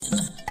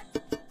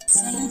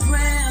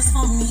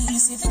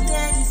see the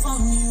day for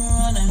me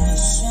on a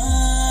mission.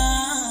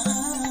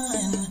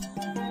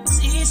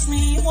 Teach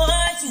me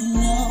what you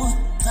know,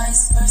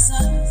 vice versa.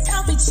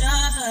 Help each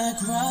other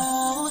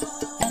grow.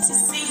 As he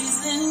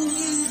sees in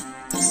me,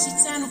 then she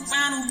turn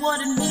around and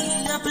water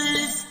me,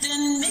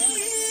 uplifting me.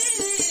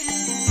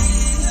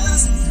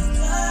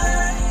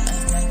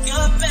 I've got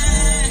your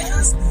back.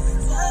 Let's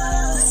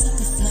let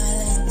the fly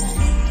like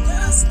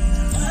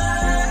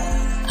that.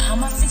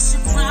 I'ma fix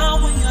your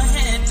crown when your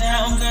head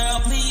down, girl.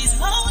 Please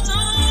hold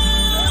on.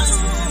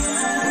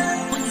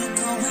 When you're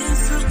going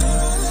through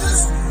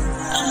this,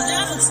 I'll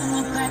never turn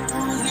my back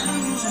on you.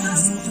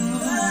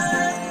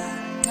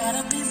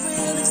 Gotta be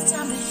real, it's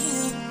time to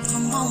heal.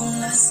 Come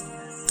on, let's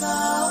go.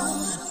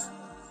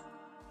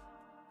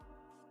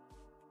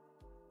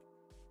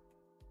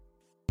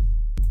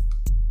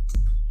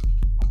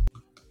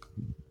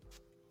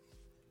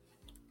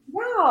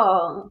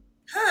 Y'all,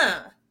 Huh?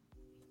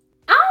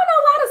 I don't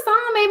know why the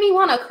song made me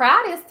want to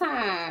cry this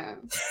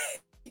time.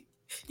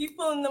 You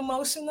feeling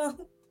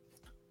emotional?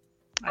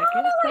 I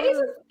don't know, like,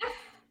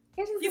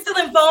 it's just, You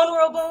feeling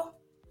vulnerable?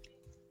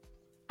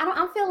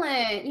 I'm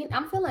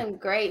feeling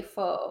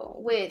grateful,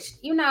 which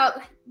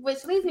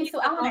leads me to,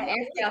 I want to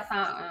ask y'all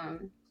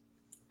something.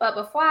 But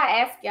before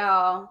I ask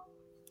y'all,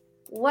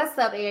 what's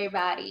up,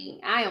 everybody?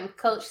 I am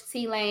Coach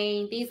T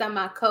Lane. These are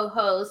my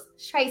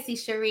co-hosts, Tracy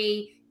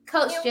Cherie,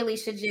 Coach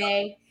Jaleisha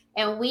J,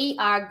 and we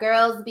are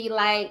Girls Be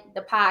Like,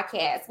 the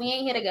podcast. We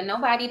ain't here to get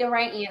nobody the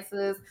right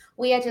answers.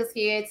 We are just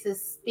here to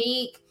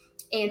speak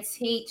and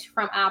teach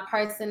from our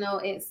personal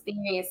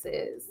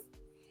experiences.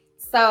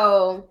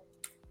 So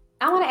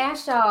I want to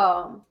ask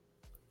y'all,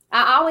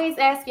 I always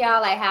ask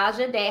y'all, like, how's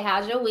your day?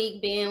 How's your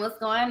week been? What's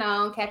going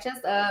on? Catch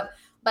us up.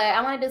 But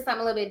I want to do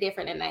something a little bit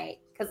different tonight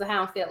because of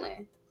how I'm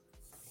feeling.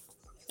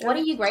 What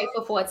are you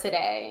grateful for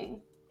today?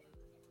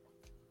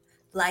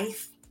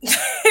 Life.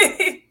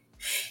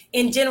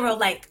 In general,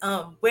 like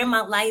where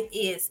my life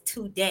is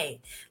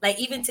today. Like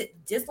even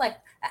just like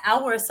an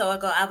hour or so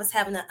ago, I was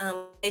having a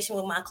conversation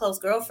with my close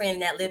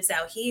girlfriend that lives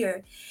out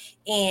here.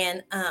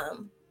 And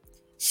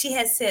she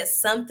had said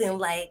something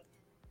like,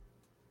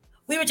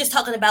 we were just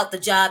talking about the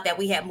job that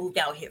we had moved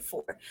out here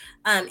for.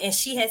 And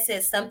she had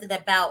said something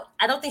about,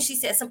 I don't think she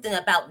said something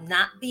about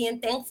not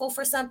being thankful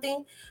for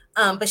something.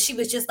 But she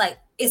was just like,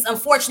 it's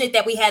unfortunate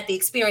that we had the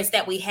experience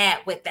that we had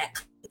with that.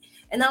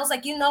 And I was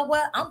like, you know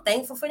what? I'm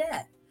thankful for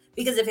that.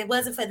 Because if it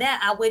wasn't for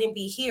that, I wouldn't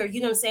be here. You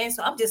know what I'm saying?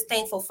 So I'm just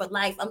thankful for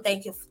life. I'm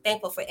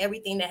thankful for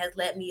everything that has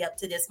led me up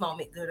to this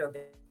moment, good or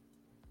bad.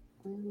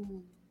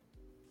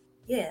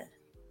 Yeah.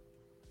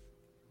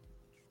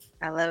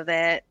 I love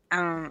that.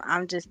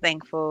 I'm just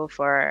thankful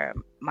for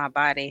my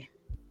body.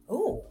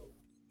 Oh.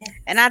 Yeah.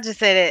 And I just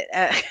said it.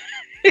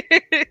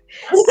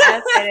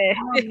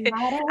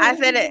 I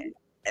said it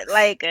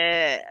like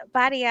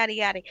body yada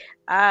yada.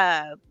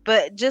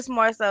 But just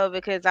more so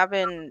because I've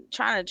been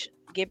trying to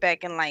get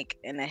back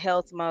in a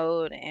health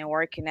mode and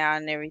working out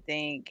and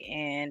everything,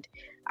 and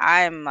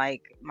I'm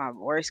like my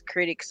worst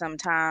critic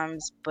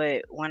sometimes,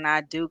 but when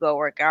I do go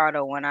work out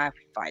or when I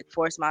like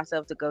force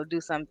myself to go do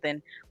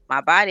something,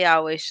 my body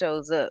always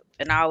shows up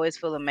and I always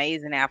feel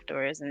amazing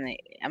afterwards, and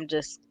I'm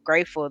just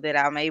grateful that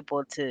I'm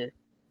able to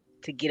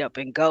get up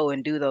and go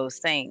and do those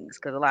things,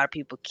 because a lot of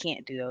people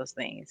can't do those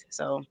things.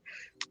 So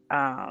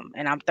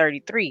and I'm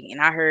 33, and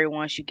I heard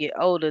once you get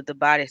older the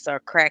body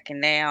start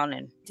cracking down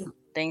and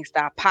things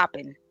start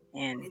popping,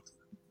 and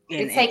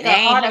it take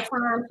a harder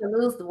time to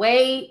lose the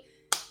weight.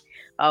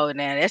 Oh,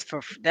 now that's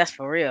for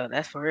real.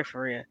 That's for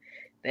real.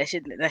 That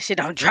shit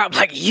don't drop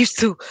like it used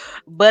to.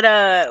 But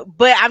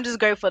I'm just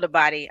grateful for the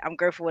body. I'm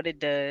grateful for what it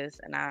does,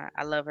 and I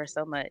love her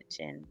so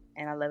much, and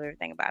I love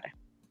everything about her.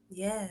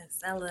 Yes,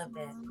 I love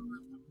that.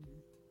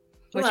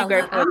 What you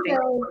grateful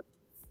for?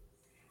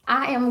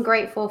 I am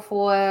grateful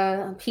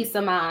for peace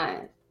of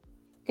mind.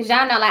 Cause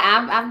y'all know, like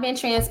I've been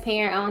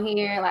transparent on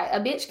here. Like a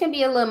bitch can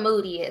be a little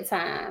moody at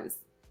times,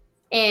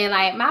 and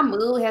like my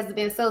mood has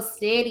been so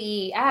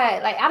steady.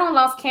 I don't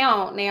lost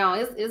count now.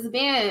 It's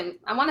been,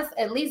 I want to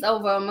at least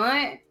over a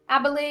month,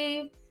 I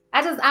believe.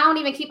 I don't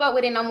even keep up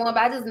with it no more.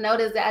 But I just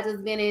noticed that I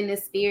just been in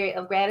this spirit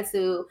of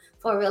gratitude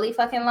for a really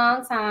fucking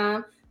long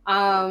time.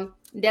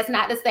 That's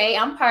not to say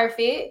I'm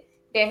perfect.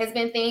 There has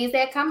been things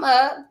that come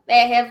up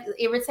that have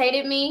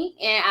irritated me,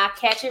 and I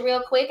catch it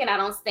real quick, and I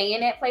don't stay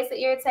in that place of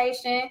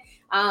irritation.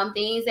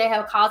 Things that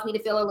have caused me to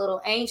feel a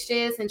little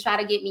anxious and try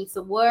to get me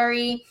to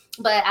worry,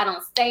 but I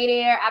don't stay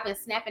there. I've been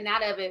snapping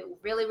out of it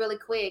really, really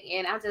quick,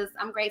 and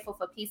I'm grateful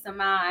for peace of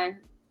mind,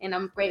 and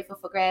I'm grateful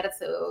for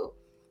gratitude.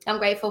 I'm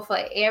grateful for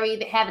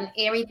having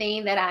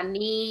everything that I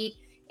need,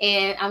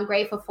 and I'm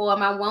grateful for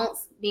my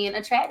wants being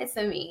attracted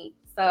to me.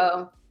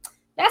 So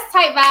that's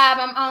type vibe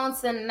I'm on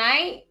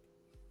tonight.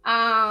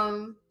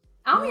 I'm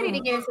ready to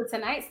get into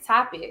tonight's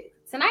topic.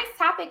 Tonight's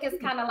topic is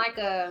kind of like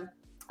a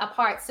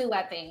part 2,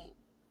 I think.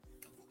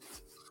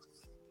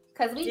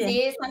 Because we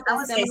did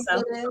something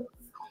similar to this.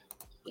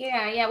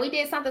 Yeah, we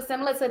did something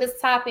similar to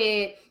this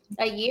topic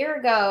a year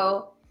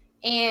ago.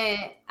 And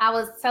I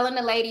was telling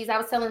the ladies, I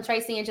was telling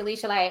Tracy and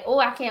Jaleisha, like, oh,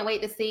 I can't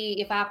wait to see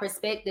if our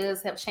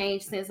perspectives have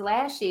changed since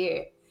last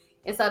year.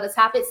 And so the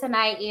topic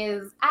tonight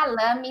is, I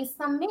love me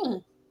some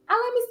me. I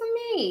love me some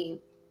me.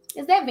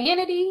 Is that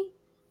vanity?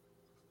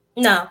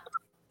 No.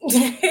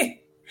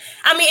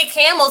 I mean, it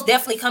can most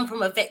definitely come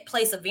from a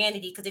place of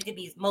vanity because it could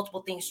be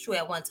multiple things true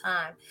at one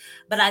time.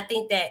 But I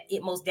think that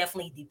it most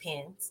definitely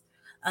depends.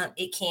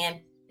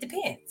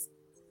 Depends.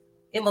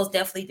 It most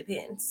definitely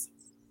depends.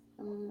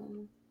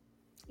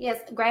 Yes,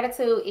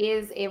 gratitude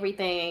is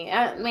everything.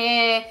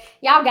 Man,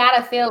 y'all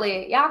gotta feel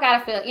it. Y'all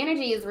gotta feel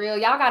energy is real.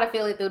 Y'all gotta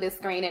feel it through this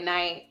screen at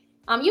night.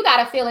 You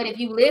gotta feel it if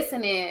you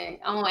listening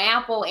on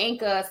Apple,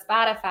 Anchor,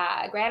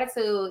 Spotify.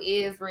 Gratitude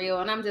is real,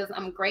 and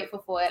I'm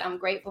grateful for it. I'm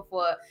grateful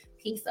for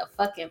peace of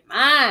fucking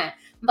mind.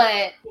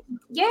 But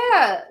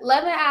yeah,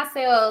 loving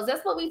ourselves.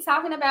 That's what we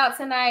talking about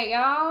tonight,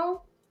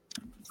 y'all.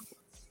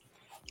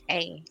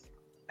 Hey,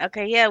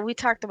 okay, yeah, we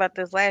talked about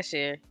this last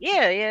year.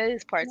 Yeah,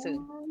 it's part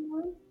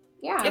 2.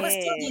 Yeah, it was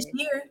still this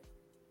year.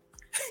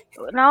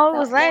 No, it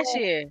was last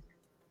year.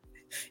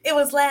 It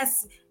was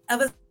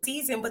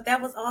season, but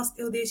that was all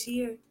still this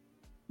year.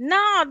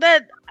 No,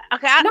 that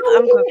okay. I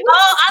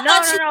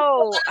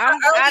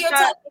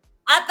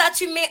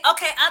thought you meant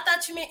okay. I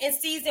thought you meant in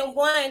season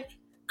 1,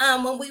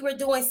 when we were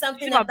doing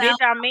something about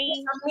bitch on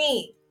me.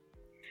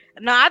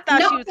 No, I thought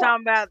you were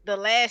talking about the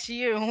last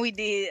year when we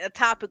did a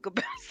topic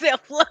about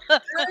self-love.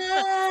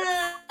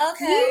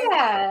 Okay.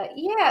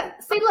 Yeah.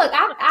 See, look,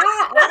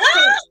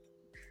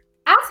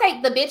 I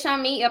take the bitch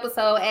on me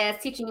episode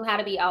as teaching you how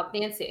to be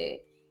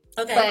authentic.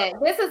 Okay.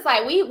 But this is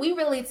like we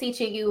really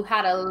teaching you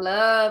how to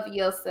love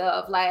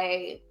yourself.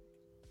 Like,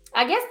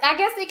 I guess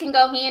it can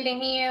go hand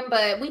in hand,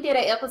 but we did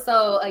an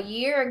episode a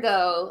year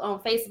ago on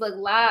Facebook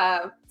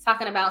Live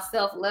talking about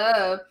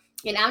self-love.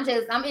 And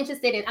I'm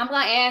interested in, I'm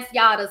gonna ask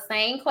y'all the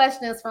same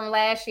questions from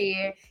last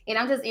year, and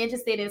I'm just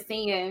interested in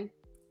seeing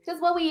just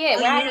what we at,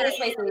 where our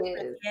headspace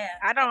is. Yeah,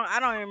 I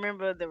don't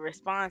remember the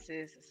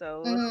responses,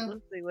 so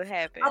let's see what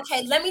happens.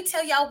 Okay, let me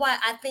tell y'all why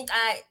I think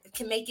I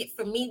can make it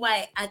for me.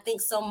 Why I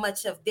think so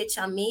much of bitch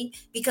on me,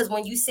 because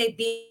when you say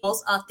being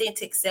most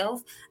authentic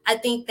self, I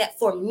think that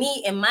for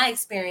me, in my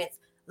experience,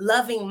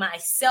 loving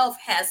myself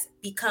has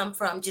become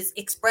from just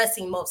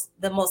expressing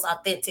the most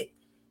authentic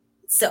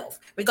self,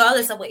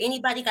 regardless of what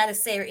anybody got to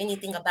say or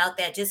anything about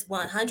that. Just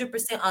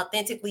 100%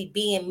 authentically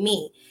being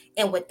me,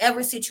 and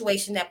whatever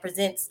situation that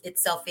presents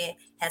itself in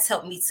has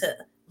helped me to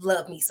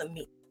love me some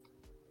me,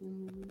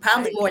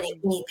 probably more than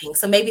anything.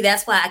 So maybe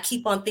that's why I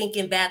keep on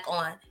thinking back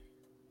on,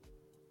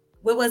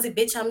 what was it,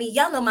 bitch on me?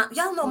 Y'all know my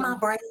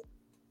brain.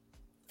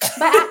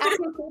 But I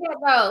can see that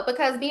though,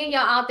 because being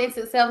your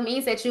authentic self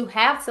means that you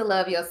have to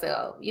love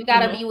yourself. You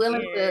got to be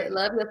willing to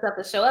love yourself,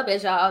 to show up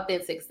as your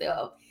authentic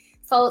self.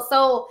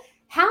 So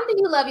how do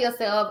you love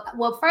yourself?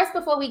 Well, first,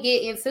 before we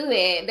get into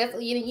it, that's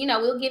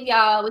we'll give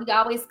y'all, we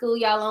always school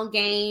y'all on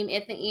game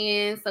at the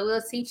end, so we'll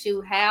teach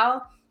you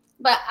how.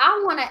 But I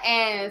want to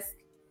ask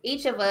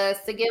each of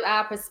us to give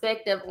our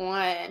perspective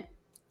on,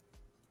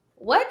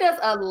 what does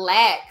a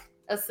lack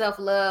of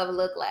self-love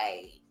look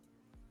like?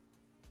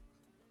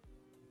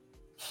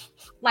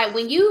 Like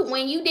when you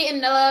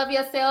didn't love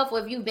yourself, or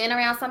if you've been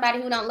around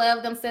somebody who don't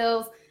love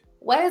themselves,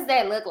 what does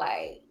that look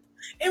like?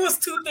 It was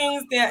 2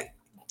 things that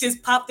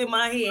just popped in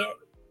my head.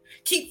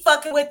 Keep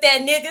fucking with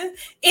that nigga.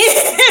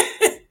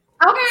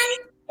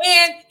 Okay.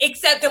 And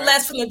accepting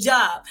less from the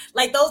job.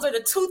 Like, those are the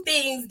 2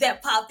 things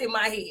that popped in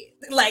my head,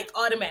 like,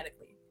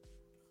 automatically.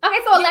 Okay,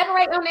 so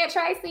elaborate on that,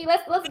 Tracy.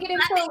 Let's get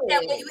into it.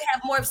 That when you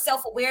have more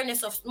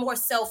self-awareness or more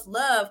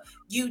self-love,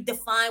 you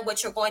define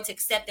what you're going to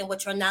accept and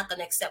what you're not going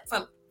to accept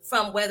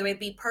from whether it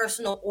be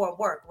personal or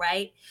work,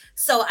 right?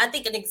 So I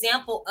think an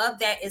example of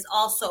that is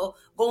also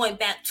going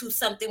back to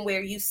something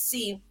where you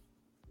see,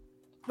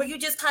 where you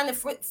just kind of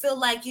feel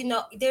like,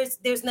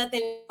 there's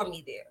nothing for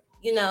me there,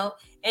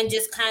 and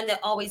just kind of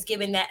always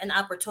giving that an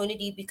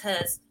opportunity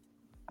because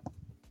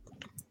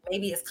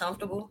maybe it's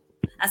comfortable.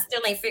 I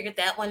still ain't figured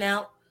that one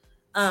out.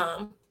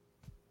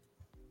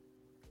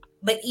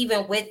 But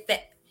even with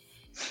that,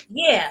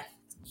 yeah,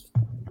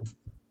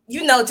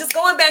 just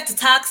going back to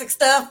toxic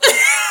stuff,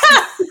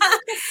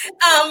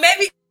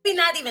 maybe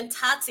not even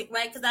toxic,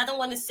 right? Because I don't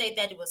want to say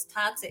that it was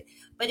toxic,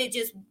 but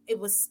it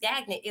was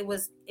stagnant. It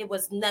was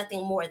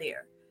nothing more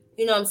there.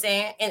 You know what I'm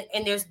saying?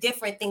 And there's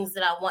different things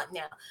that I want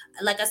now.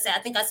 Like I said, I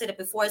think I said it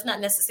before, it's not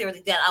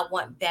necessarily that I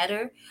want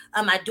better.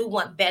 I do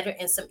want better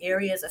in some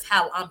areas of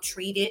how I'm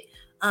treated.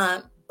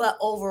 But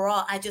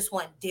overall, I just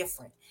want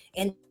different.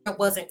 And it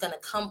wasn't going to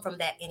come from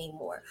that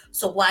anymore.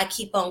 So why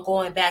keep on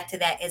going back to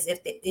that as if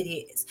it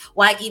is?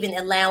 Why even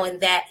allowing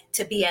that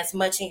to be as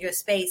much in your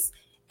space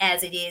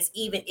as it is,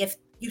 even if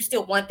you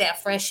still want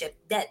that friendship,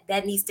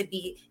 that needs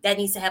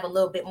to have a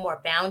little bit more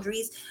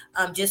boundaries,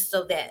 just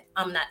so that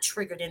I'm not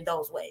triggered in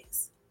those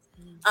ways.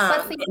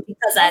 And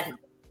because I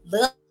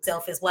love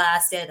myself is why I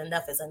said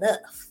enough is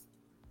enough.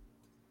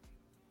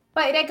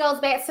 But that goes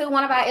back to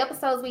one of our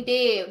episodes we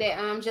did that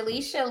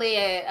Jaleisha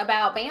led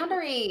about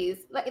boundaries.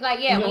 When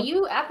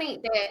I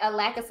think that a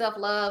lack of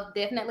self-love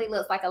definitely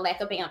looks like a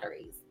lack of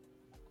boundaries.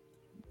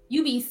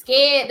 you be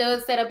scared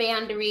to set a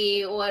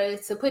boundary or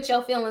to put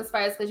your feelings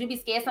first because you be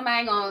scared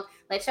somebody gonna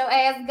let your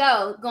ass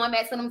go, going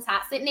back to them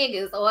toxic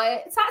niggas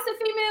or toxic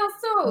females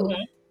too.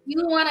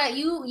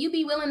 Mm-hmm. You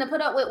be willing to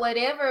put up with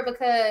whatever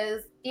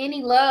because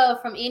any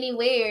love from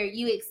anywhere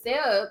you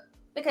accept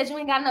because you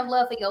ain't got enough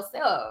love for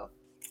yourself.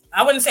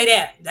 I wouldn't say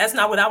that. That's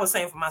not what I was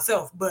saying for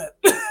myself, but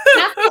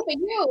not for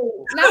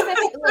you. Not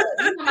for you. Look,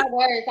 you know my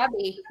words. I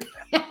be.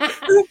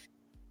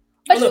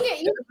 But look,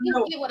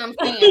 you get what I'm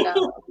saying,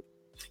 though.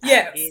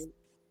 Yes.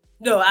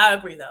 No, I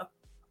agree, though.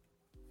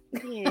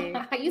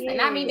 Yeah. You said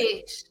not me,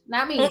 bitch.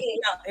 Not me. No,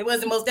 it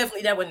wasn't most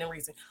definitely that wasn't the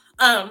reason.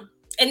 And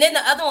then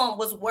the other one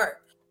was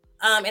work.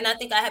 And I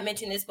think I had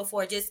mentioned this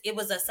before. Just it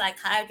was a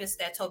psychiatrist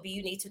that told me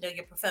you need to know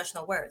your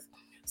professional worth.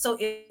 So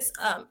it's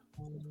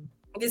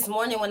this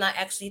morning when I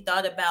actually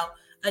thought about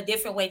a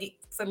different way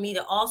for me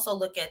to also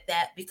look at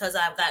that because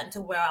I've gotten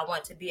to where I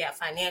want to be at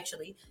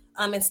financially,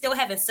 and still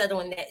haven't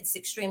settled in that. It's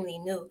extremely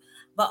new,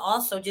 but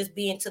also just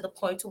being to the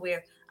point to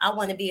where I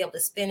want to be able to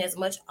spend as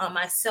much on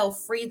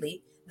myself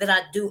freely that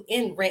I do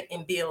in rent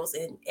and bills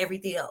and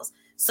everything else.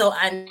 So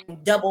I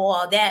double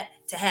all that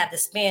to have to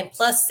spend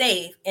plus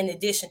save in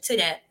addition to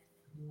that.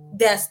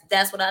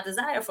 That's what I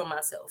desire for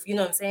myself. You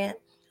know what I'm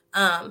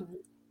saying?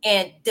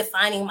 And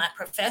defining my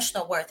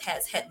professional worth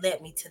had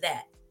led me to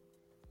that.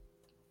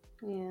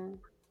 Yeah.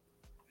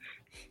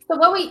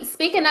 So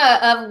speaking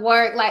of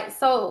work, like,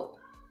 so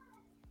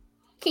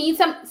can you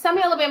tell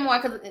me a little bit more?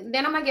 Because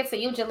then I'm gonna get to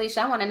you, Jaleisha.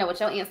 I want to know what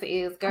your answer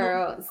is,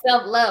 girl.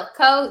 Self-love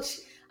coach.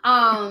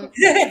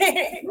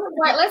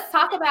 Let's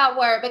talk about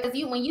work because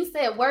when you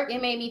said work,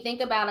 it made me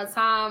think about a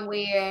time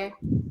where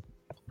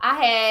I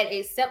had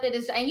accepted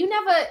this, and I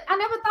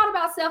never thought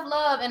about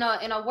self-love in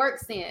a work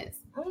sense.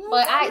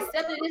 But I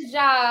accepted this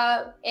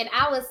job and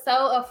I was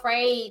so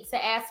afraid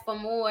to ask for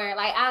more.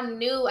 Like I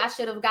knew I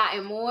should have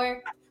gotten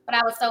more, but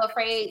I was so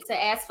afraid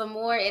to ask for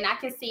more. And I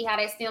can see how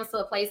that stems to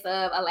a place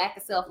of a lack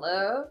of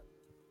self-love.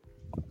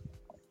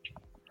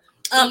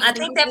 I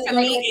think that for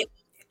me,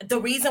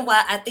 the reason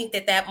why I think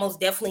that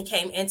most definitely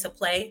came into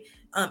play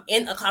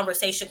in a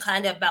conversation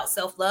kind of about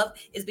self-love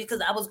is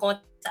because I was going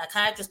to a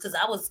psychiatrist because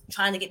I was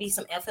trying to get me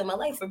some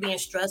FMLA for being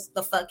stressed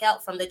the fuck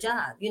out from the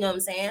job. You know what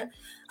I'm saying?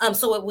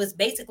 So it was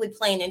basically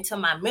playing into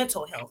my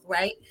mental health,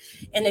 right?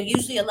 And then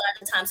usually a lot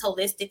of times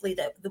holistically,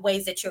 the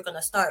ways that you're going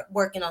to start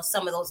working on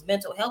some of those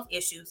mental health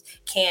issues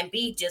can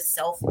be just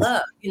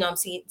self-love. You know what I'm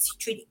saying?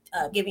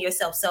 Giving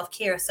yourself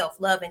self-care,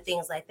 self-love and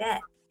things like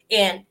that.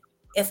 And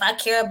if I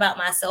care about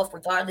myself,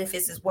 regardless if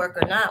this is work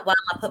or not, why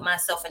am I put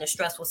myself in a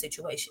stressful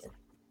situation?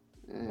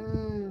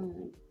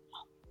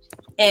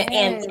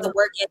 And with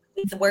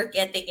the work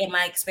ethic and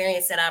my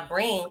experience that I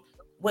bring,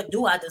 what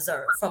do I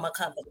deserve from a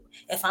company?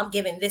 If I'm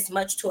giving this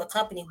much to a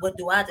company, what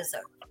do I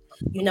deserve?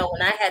 You know,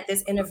 when I had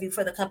this interview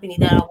for the company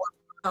that I work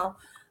on,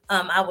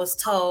 I was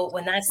told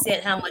when I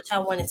said how much I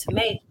wanted to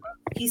make,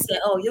 he said,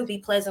 "Oh, you'll be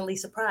pleasantly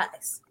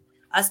surprised."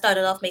 I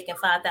started off making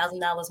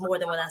 $5,000 more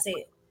than what I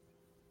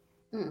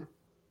said.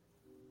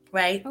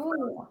 Right?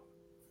 Ooh.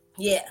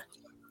 Yeah.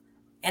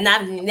 And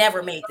I've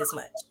never made this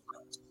much.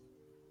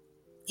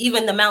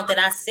 Even the amount that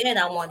I said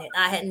I wanted,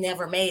 I had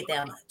never made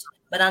that much.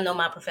 But I know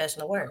my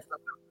professional worth.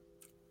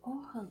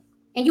 Oh.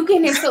 And you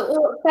getting into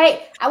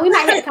we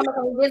might have to come up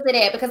and revisit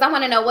that because I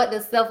want to know what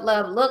does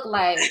self-love look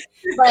like.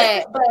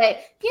 But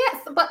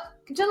yes, but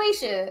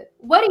Jaleisha,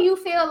 what do you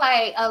feel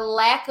like a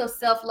lack of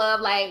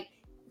self-love like?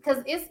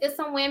 Because it's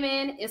some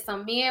women, it's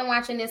some men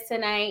watching this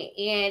tonight,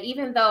 and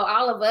even though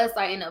all of us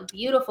are in a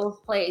beautiful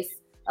place,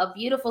 a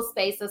beautiful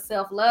space of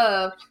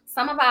self-love,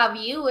 some of our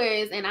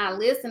viewers and our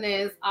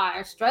listeners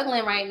are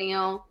struggling right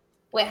now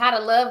with how to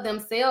love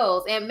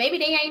themselves, and maybe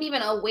they ain't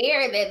even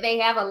aware that they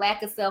have a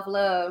lack of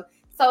self-love.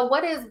 So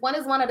what is one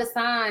of the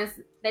signs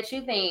that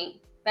you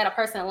think that a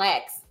person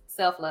lacks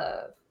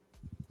self-love?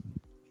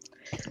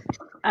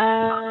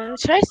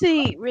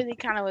 Tracy really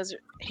kind of was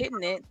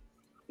hitting it,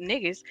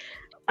 niggas.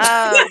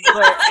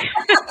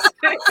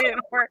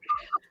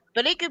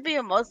 But it could be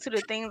a multitude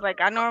of things.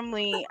 Like I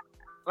normally,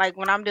 like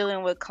when I'm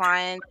dealing with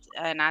clients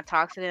and I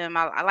talk to them,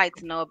 I like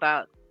to know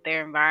about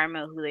their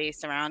environment, who they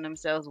surround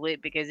themselves with,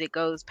 because it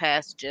goes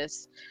past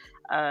just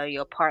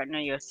your partner,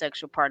 your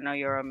sexual partner,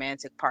 your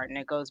romantic partner.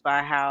 It goes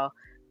by how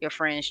your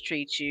friends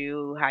treat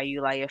you, how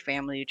you like your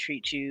family to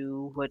treat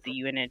you, what do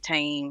you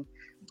entertain,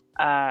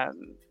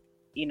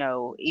 you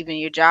know, even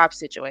your job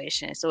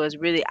situation. So it's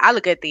really, I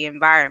look at the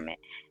environment.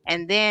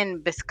 And then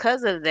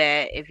because of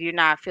that, if you're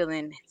not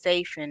feeling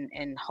safe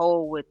and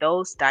whole with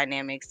those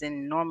dynamics,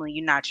 then normally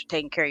you're not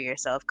taking care of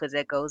yourself, because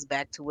that goes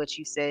back to what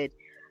you said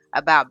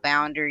about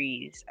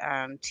boundaries,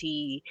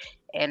 T.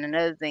 And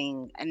another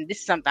thing, and this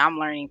is something I'm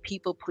learning,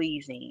 people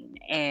pleasing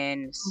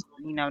and,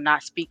 you know,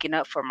 not speaking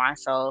up for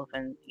myself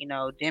and, you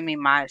know,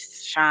 dimming my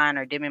shine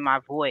or dimming my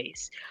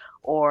voice,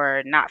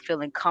 or not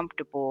feeling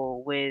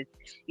comfortable with,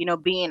 you know,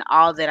 being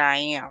all that I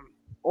am,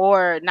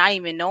 or not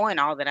even knowing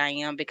all that I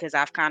am, because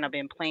I've kind of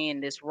been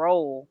playing this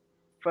role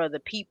for the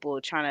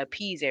people, trying to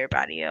appease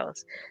everybody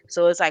else.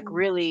 So it's like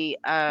really,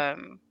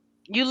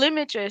 you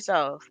limit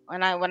yourself.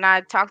 When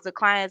I talk to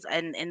clients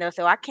and they'll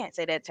say, well, I can't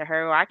say that to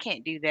her, or I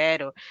can't do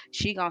that, or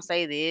she gonna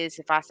say this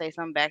if I say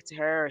something back to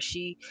her, or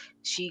she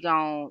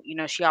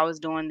gonna, she always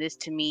doing this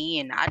to me,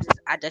 and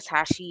I just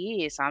how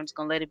she is, so I'm just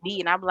gonna let it be.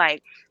 And I'm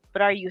like,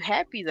 but are you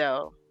happy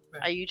though?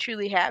 Right. Are you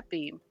truly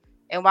happy?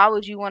 And why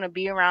would you want to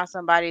be around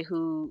somebody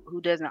who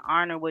doesn't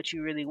honor what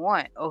you really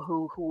want, or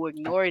who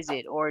ignores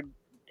it, or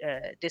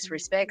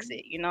disrespects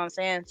it? You know what I'm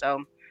saying?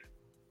 So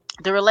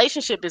the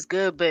relationship is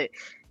good, but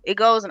it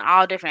goes in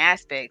all different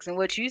aspects. And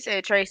what you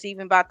said, Tracy,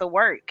 even about the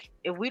work,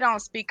 if we don't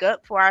speak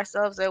up for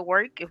ourselves at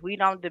work, if we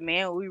don't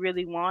demand what we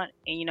really want,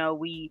 and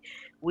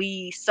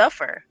we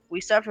suffer. We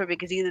suffer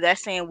because either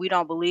that's saying we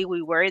don't believe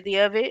we worthy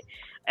of it,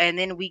 and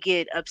then we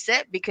get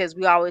upset because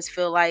we always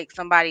feel like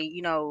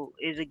somebody,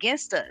 is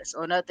against us,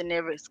 or nothing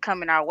ever is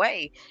coming our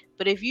way.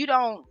 But if you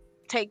don't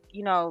take,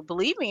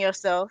 believe in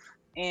yourself,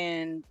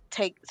 and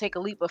take a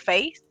leap of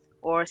faith,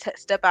 or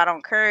step out on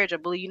courage, or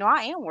believe,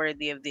 I am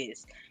worthy of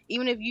this.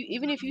 Even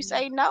if you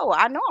say no,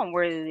 I know I'm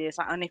worthy of this,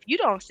 and if you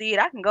don't see it,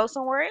 I can go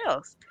somewhere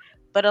else.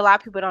 But a lot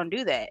of people don't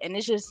do that, and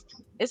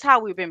it's how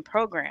we've been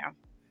programmed.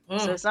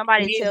 So if It is.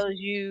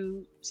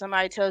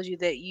 somebody tells you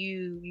that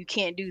you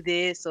can't do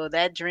this, or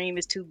that dream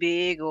is too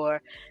big,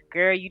 or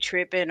girl, you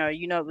tripping, or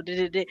you'll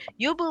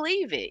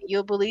believe it.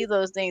 You'll believe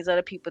those things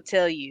other people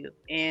tell you,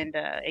 and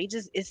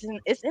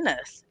it's in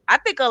us. I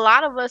think a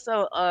lot of us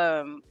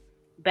are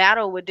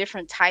battle with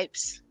different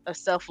types of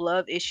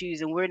self-love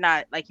issues, and we're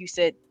not, like you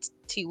said,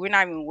 we're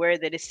not even aware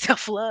that it's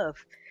self-love.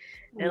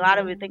 And a lot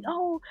of it think,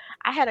 oh,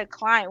 I had a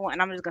client once,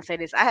 and I'm just gonna say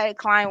this. I had a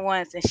client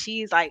once, and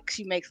she's like,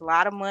 she makes a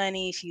lot of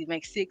money. She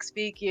makes six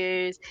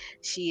figures.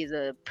 She is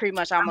pretty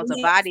much I'm almost a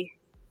next. body.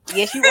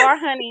 Yes, you are,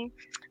 honey.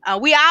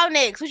 We all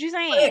next. What you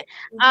saying?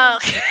 Uh,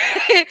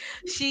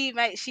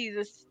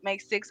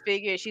 makes six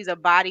figures. She's a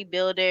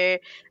bodybuilder.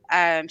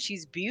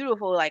 She's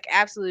beautiful, like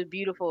absolutely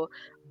beautiful.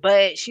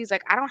 But she's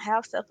like, I don't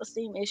have self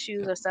esteem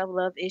issues or self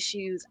love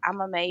issues. I'm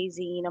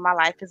amazing. My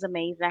life is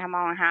amazing. I have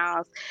my own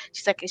house.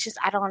 She's like, it's just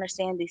I don't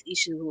understand these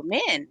issues with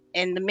men.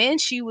 And the men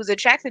she was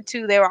attracted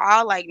to, they were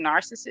all like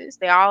narcissists.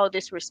 They all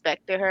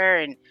disrespected her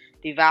and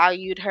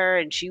devalued her,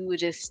 and she would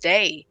just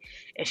stay.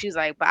 And she's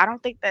like, but I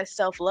don't think that's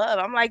self love.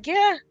 I'm like,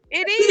 yeah,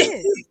 it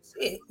is.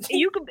 Shit.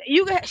 You could.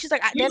 She's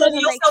like, You that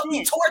letting doesn't make yourself be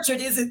sense.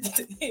 tortured isn't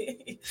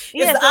it's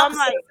Yeah, the so I'm opposite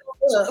like,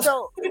 of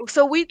love.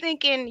 so we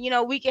thinking,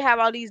 we can have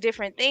all these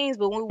different things,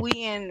 but when we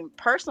in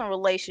personal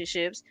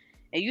relationships,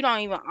 and you don't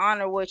even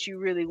honor what you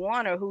really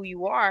want or who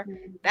you are,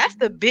 that's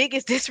the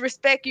biggest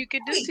disrespect you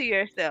could do Right. to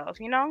yourself.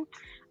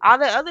 All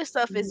the other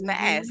stuff is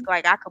mask. Mhm.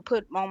 Like, I could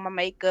put on my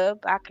makeup,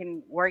 I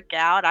can work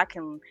out, I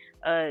can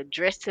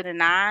dress to the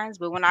nines,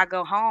 but when I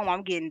go home,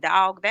 I'm getting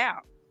dogged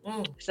out.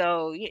 Mm.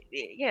 So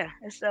yeah,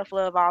 it's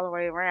self-love all the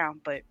way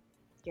around. But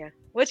yeah,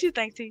 what you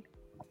think, T?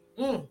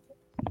 Mm.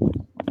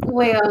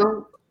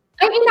 Well,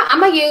 I'm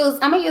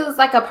gonna use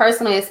like a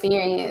personal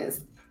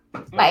experience.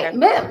 Like,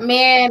 Okay.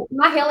 man,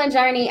 my healing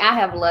journey, I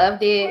have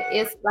loved it.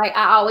 It's like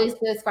I always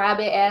describe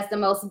it as the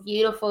most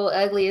beautiful,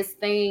 ugliest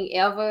thing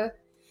ever.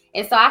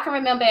 And so I can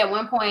remember at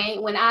one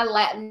point when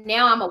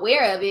now I'm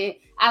aware of it,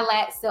 I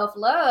lacked self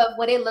love.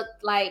 What it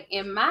looked like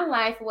in my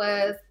life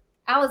was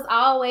I was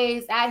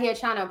always out here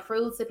trying to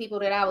prove to people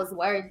that I was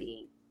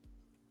worthy.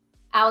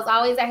 I was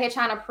always out here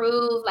trying to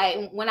prove,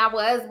 like when I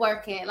was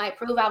working, like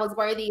prove I was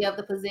worthy of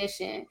the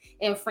position.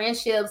 In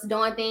friendships,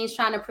 doing things,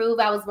 trying to prove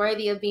I was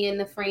worthy of being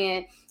the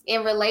friend.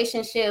 In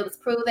relationships,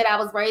 prove that I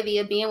was worthy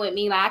of being with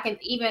me. Like I can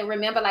even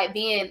remember like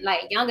being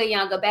like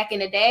younger back in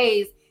the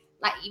days,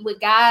 like with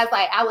guys,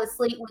 like I would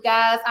sleep with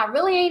guys I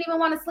really ain't even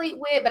want to sleep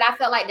with, but I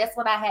felt like that's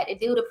what I had to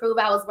do to prove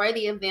I was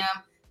worthy of them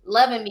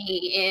loving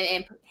me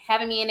and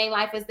having me in their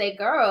life as their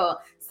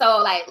girl. So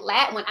like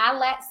when I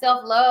lack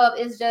self-love,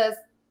 it's just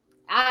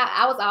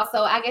I was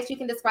also, I guess you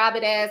can describe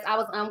it as I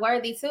was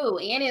unworthy too.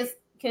 And it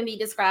can be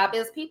described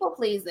as people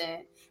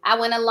pleasing. I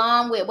went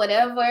along with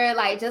whatever,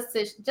 like just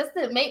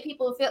to make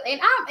people feel,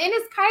 and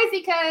it's crazy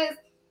because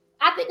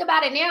I think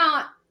about it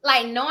now,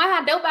 like knowing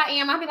how dope I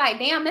am, I'll be like,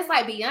 damn, that's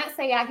like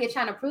Beyonce out here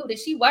trying to prove that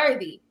she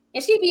worthy.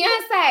 And she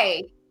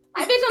Beyonce.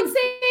 Like, bitch, I'm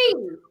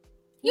seeing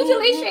you Mhm.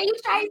 Jaleisha, you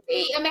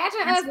Tracy. Imagine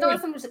That's us doing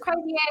it. some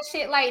crazy ass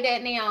shit like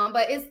that now.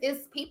 But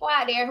it's people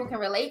out there who can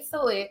relate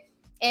to it.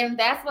 And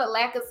that's what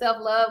lack of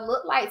self-love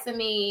looked like to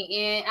me.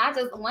 And I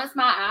just once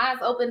my eyes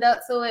opened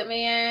up to it,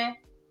 man,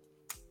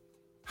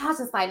 I was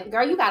just like,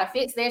 girl, you gotta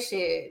fix that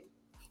shit.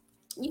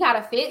 You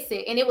gotta fix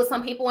it. And it was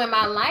some people in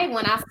my life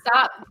when I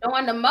stopped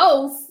doing the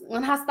most,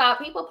 when I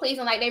stopped people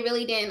pleasing, like they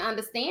really didn't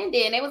understand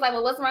it. And they was like,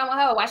 well, what's wrong with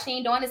her? Why she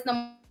ain't doing this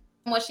no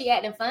more? She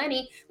acting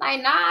funny.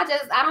 Like, nah,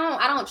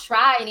 I don't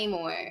try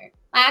anymore.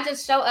 Like, I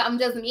just show I'm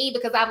just me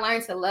because I've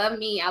learned to love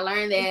me. I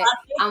learned that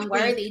I'm Authentically.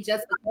 worthy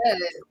just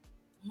because.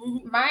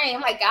 Mhm. Right.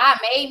 I'm like, God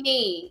made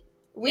me.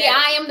 Yes.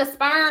 I am the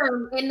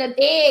sperm and the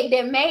egg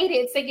that made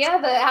it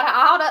together out of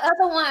all the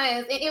other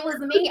ones. And it was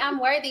me. I'm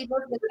worthy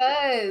just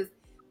because.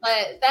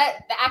 But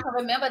I can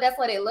remember that's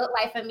what it looked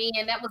like for me.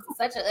 And that was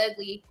such an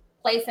ugly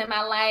place in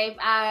my life.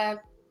 I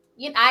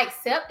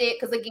accept it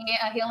because again,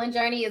 a healing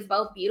journey is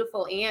both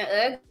beautiful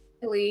and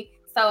ugly.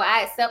 So So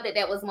I accepted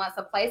that was once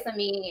a place of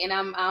me, and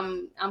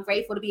I'm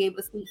grateful to be able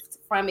to speak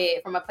from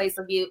it from a place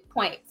of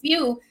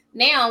view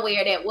now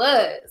where that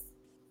was.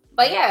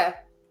 But yeah,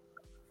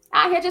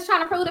 out here just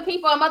trying to prove to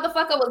people a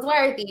motherfucker was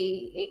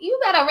worthy. You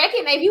better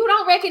recognize. If you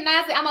don't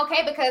recognize it, I'm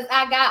okay because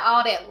I got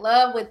all that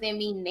love within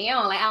me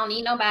now. Like I don't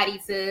need nobody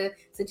to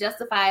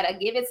justify it or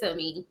give it to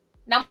me.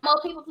 No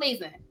more people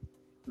pleasing.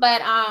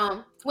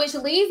 But which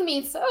leads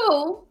me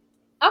to,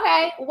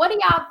 okay, what do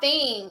y'all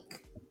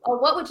think,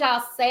 or what would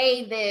y'all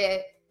say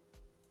that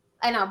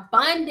an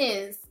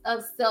abundance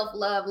of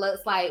self-love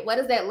looks like? What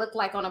does that look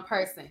like on a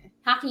person?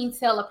 How can you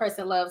tell a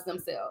person loves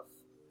themselves?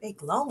 They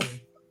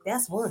glowing.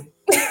 That's one.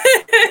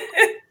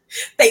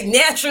 They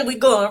naturally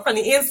glowing from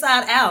the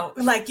inside out.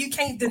 Like you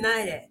can't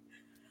deny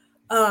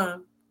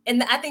that.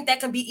 And I think that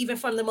can be even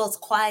from the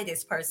most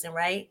quietest person,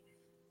 right?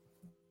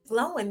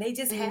 Glowing. They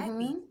just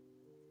happy.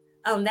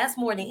 That's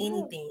more than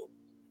anything.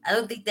 I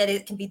don't think that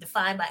it can be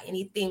defined by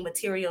anything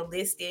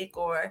materialistic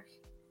or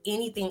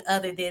anything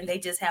other than they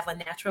just have a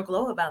natural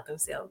glow about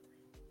themselves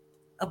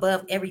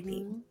above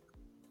everything.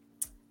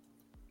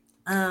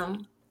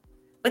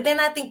 But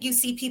then I think you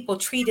see people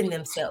treating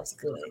themselves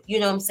good. You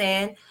know what I'm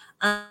saying?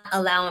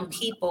 Allowing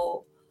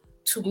people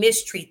to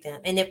mistreat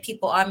them. And if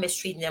people are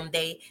mistreating them,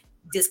 they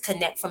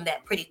disconnect from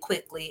that pretty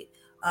quickly,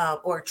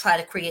 or try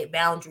to create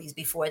boundaries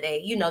before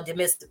they,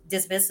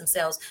 dismiss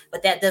themselves.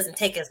 But that doesn't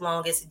take as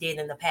long as it did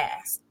in the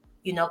past,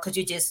 because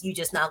you're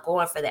just not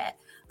going for that.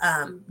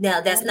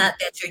 Now, that's not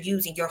that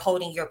you're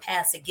holding your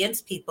past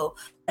against people.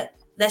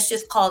 Let's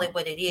just call it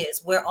what it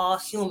is. We're all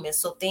human.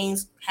 So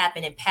things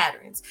happen in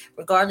patterns,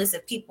 regardless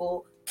if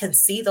people can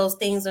see those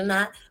things or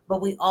not, but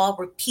we all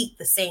repeat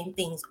the same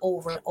things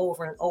over and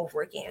over and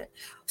over again.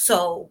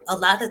 So a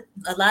lot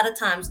of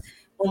times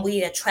when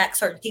we attract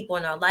certain people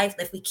in our life,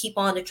 if we keep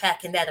on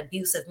attracting that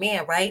abusive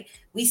man, right,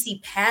 we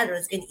see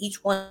patterns in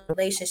each one of the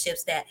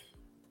relationships that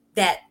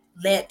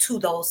led to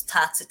those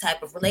toxic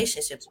type of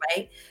relationships,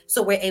 right?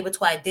 So we're able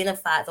to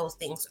identify those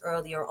things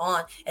earlier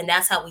on, and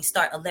that's how we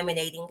start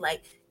eliminating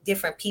like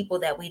different people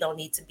that we don't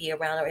need to be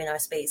around or in our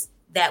space.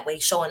 That way,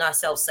 showing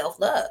ourselves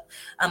self-love.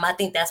 I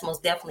think that's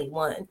most definitely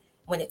one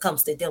when it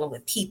comes to dealing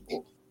with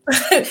people,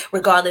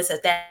 regardless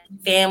of that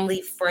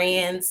family,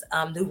 friends,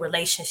 new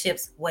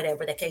relationships,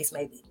 whatever the case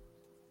may be.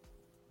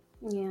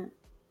 Yeah.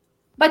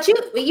 But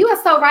you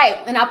are so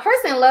right. When a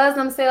person loves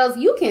themselves,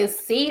 you can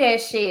see that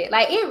shit.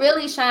 Like it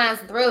really shines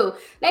through.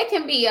 They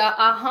can be a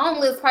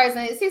homeless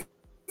person. See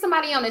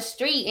somebody on the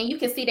street and you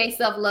can see their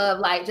self-love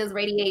like just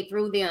radiate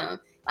through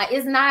them. Like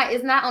it's not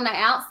on the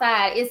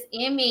outside. It's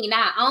in me,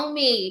 not on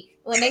me.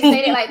 When they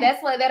say that, like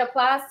that's what that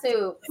applies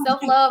to.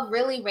 Self-love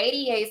really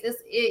radiates.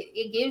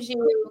 It gives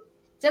you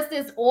just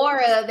this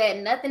aura that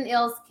nothing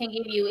else can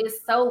give you.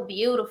 It's so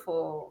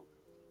beautiful.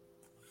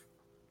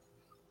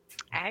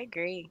 I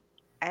agree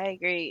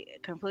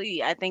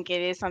completely. I think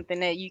it is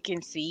something that you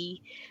can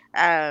see,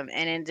 and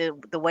in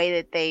the way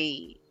that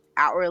they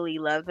outwardly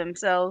love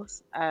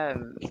themselves.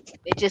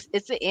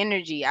 It's an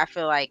energy. I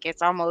feel like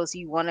it's almost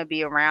you want to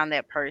be around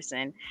that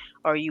person,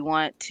 or you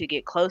want to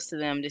get close to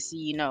them to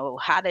see,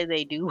 how do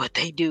they do what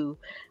they do?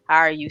 How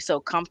are you so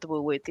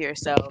comfortable with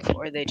yourself,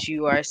 or that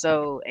you are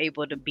so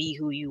able to be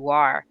who you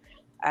are?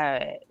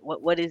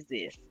 What is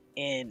this?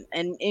 And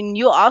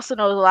you'll also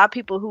know a lot of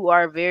people who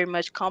are very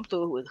much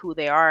comfortable with who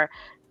they are.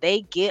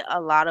 They get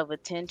a lot of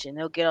attention.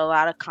 They'll get a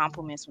lot of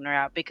compliments when they're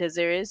out because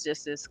there is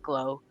just this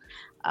glow.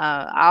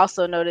 I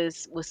also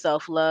notice with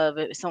self-love,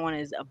 if someone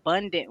is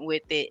abundant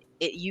with it,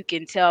 you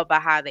can tell by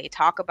how they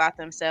talk about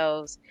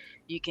themselves.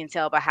 You can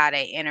tell by how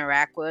they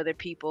interact with other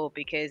people,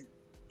 because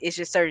it's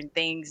just certain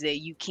things that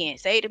you can't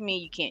say to me,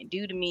 you can't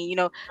do to me.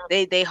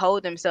 They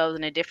hold themselves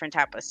in a different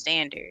type of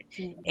standard.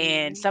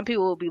 And some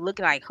people will be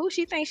looking like, who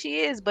she thinks she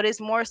is, but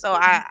it's more so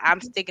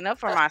I'm sticking up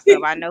for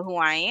myself. I know who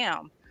I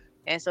am.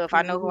 And so if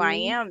I know who I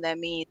am, that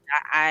means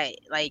I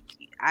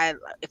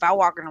if I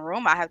walk in a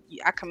room, I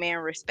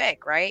command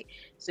respect, right?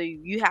 So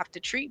you have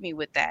to treat me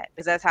with that,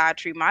 because that's how I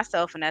treat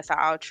myself, and that's how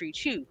I'll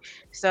treat you.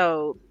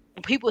 So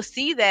when people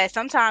see that,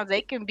 sometimes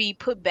they can be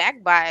put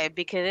back by it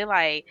because they're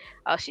like,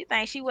 oh, she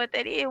thinks she what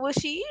that is. Well,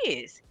 she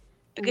is,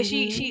 because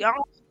she owns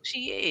who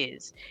she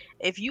is.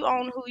 If you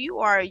own who you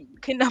are,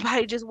 can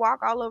nobody just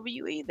walk all over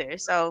you either.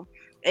 So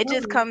it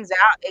just comes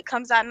out. It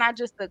comes out not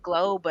just the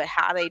glow, but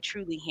how they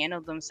truly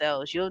handle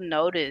themselves. You'll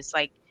notice,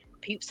 like,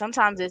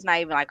 sometimes it's not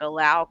even like a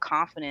loud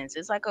confidence.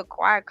 It's like a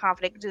quiet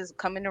confidence. They can just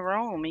come in the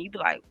room and you be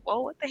like, whoa,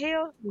 what the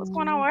hell? What's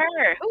going on with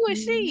her? Who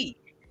is she?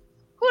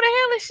 Who the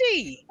hell is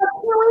she?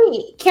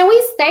 Can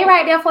we stay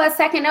right there for a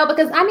second though?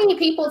 Because I need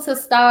people to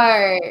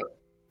start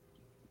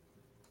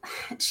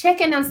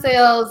checking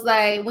themselves.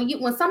 Like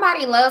when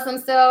somebody loves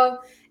themselves,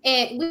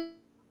 and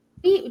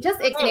we just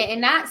accept it,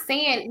 and not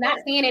saying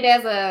it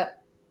as a.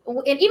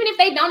 And even if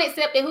they don't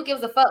accept it, who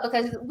gives a fuck?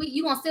 Because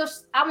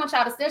I want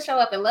y'all to still show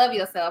up and love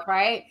yourself,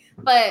 right?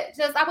 But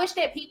just I wish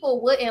that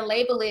people wouldn't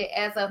label it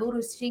as a who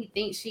does she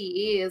think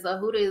she is, or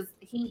who does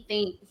he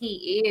think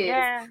he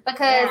is?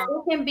 Because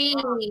it can be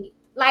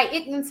like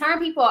it can turn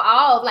people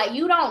off. Like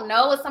you don't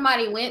know what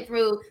somebody went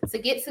through to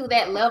get to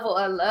that level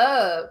of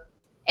love.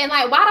 And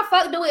like, why the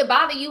fuck do it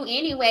bother you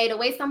anyway? The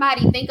way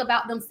somebody think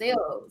about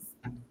themselves.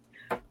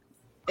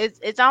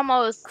 It's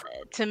almost,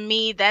 to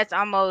me, that's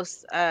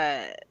almost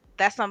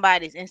that's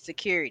somebody's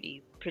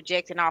insecurity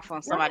projecting off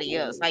on somebody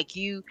else. Right. Like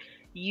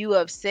you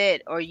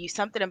upset, or you,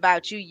 something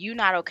about you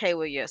not okay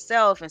with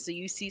yourself, and so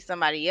you see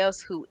somebody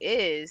else who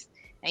is,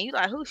 and you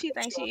like, who she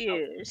thinks she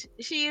is?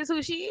 She is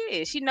who she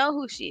is. She know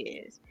who she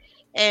is.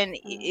 And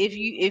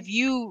if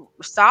you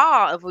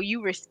saw, if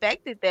you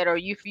respected that, or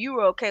if you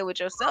were okay with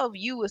yourself,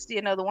 you would see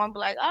another one, be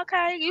like,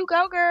 okay, you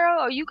go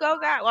girl, or you go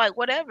guy, like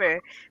whatever.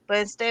 But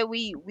instead,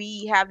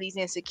 we have these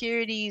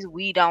insecurities.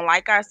 We don't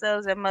like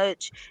ourselves that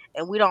much,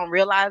 and we don't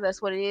realize that's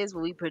what it is.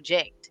 But we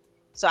project.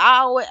 So I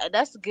always,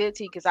 that's good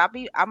too, because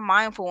I'm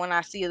mindful when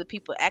I see other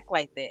people act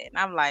like that, and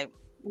I'm like,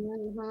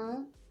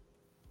 Mm-hmm.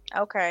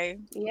 okay,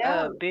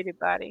 Yeah. bitty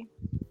body.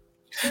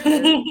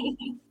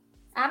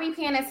 I be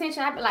paying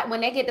attention. I be like,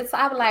 when they get to,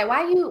 I be like,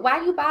 why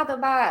you bothered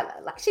by,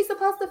 like, she's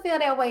supposed to feel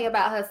that way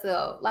about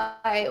herself.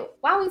 Like,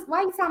 why you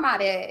talking about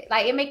that?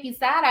 Like, it make you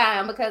side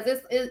eye because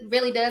it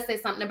really does say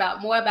something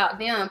more about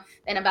them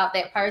than about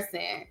that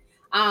person.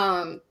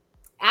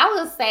 I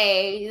would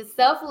say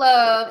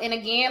self-love, and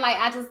again, like,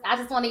 I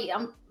just want to,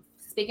 I'm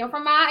speaking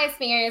from my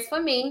experience for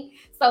me.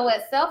 So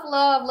what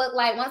self-love looked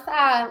like once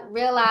I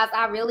realized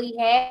I really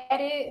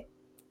had it,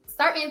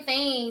 certain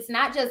things,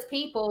 not just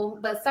people,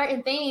 but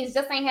certain things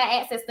just ain't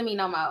had access to me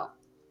no more.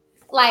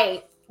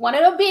 Like, one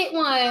of the big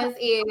ones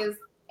is,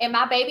 and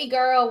my baby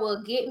girl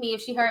will get me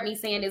if she heard me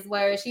saying this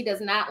word. She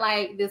does not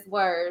like this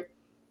word,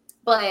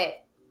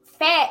 but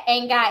fat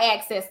ain't got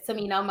access to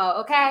me no more.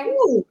 Okay.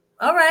 Ooh,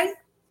 all right.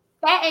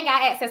 Fat ain't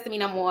got access to me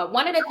no more.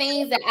 One of the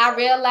things that I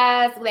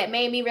realized, that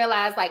made me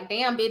realize, like,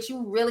 damn, bitch,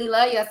 you really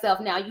love yourself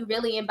now. You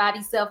really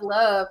embody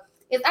self-love.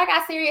 Is I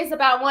got serious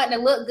about wanting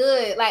to look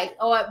good, like,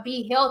 or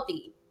be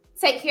healthy,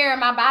 take care of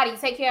my body,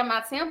 take care of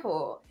my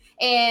temple.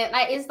 And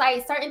like, it's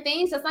like certain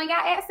things just ain't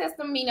got access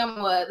to me no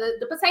more.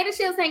 The potato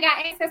chips ain't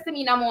got access to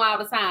me no more all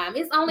the time.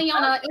 It's only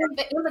on an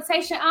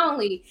invitation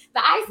only.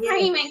 The ice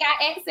cream ain't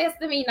got access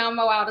to me no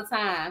more all the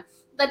time.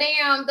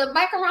 The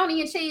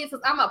macaroni and cheese,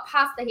 because I'm a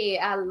pasta head.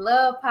 I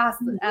love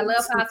pasta. I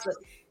love pasta.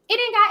 It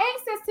ain't got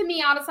access to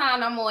me all the time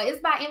no more. It's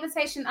by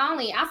invitation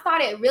only. I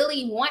started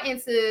really wanting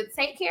to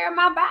take care of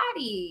my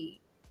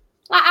body.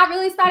 Like, I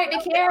really started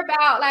to care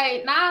about,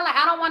 like, nah, like,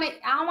 I don't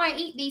want to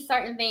eat these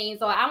certain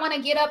things, or I want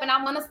to get up and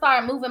I want to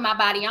start moving my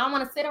body. I don't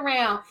want to sit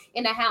around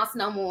in the house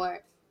no more.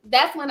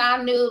 That's when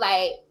I knew,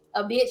 like,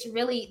 a bitch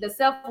really, the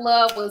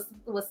self-love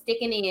was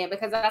sticking in,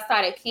 because I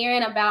started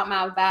caring about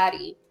my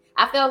body.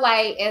 I feel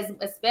like,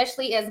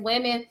 especially as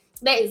women,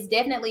 that is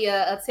definitely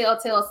a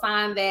telltale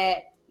sign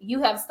that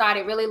you have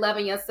started really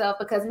loving yourself,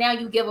 because now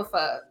you give a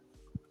fuck.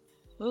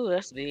 Ooh,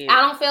 that's big.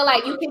 I don't feel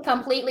like you can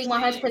completely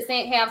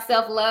 100% have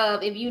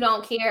self-love if you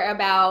don't care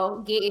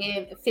about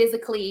getting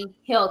physically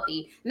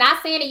healthy.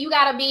 Not saying that you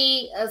got to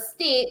be a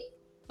stick,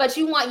 but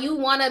you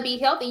want to be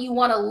healthy. You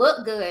want to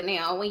look good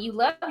now when you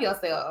love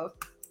yourself.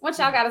 What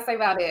y'all got to say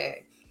about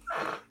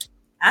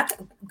that?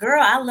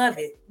 Girl, I love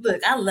it.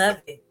 Look, I love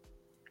it.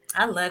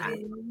 I love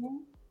it.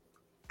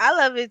 I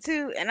love it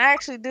too. And I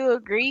actually do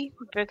agree,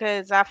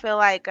 because I feel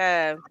like,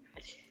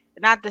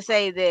 not to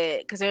say that,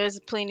 because there's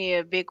plenty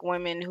of big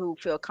women who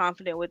feel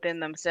confident within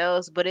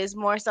themselves, but it's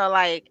more so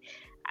like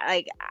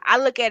I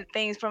look at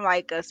things from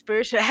like a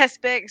spiritual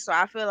aspect. So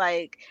I feel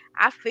like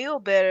I feel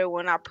better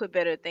when I put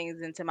better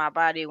things into my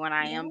body, when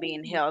I am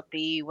being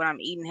healthy, when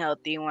I'm eating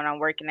healthy, when I'm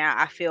working out.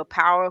 I feel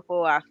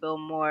powerful. I feel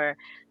more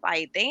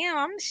like, damn,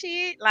 I'm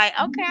shit. Like,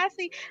 okay,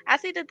 I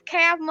see the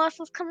calf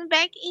muscles coming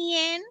back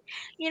in.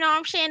 You know,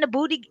 I'm saying the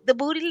booty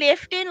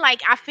lifting.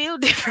 Like, I feel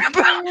different.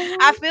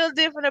 I feel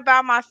different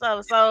about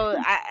myself. So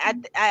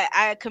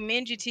I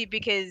commend you, T,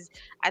 because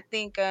I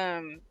think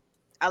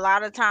a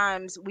lot of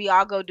times we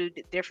all go do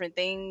different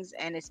things,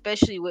 and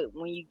especially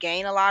when you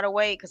gain a lot of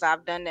weight, because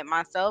I've done that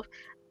myself.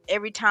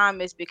 Every time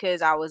it's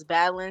because I was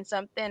battling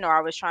something, or I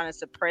was trying to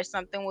suppress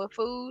something with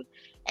food,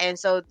 and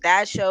so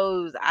that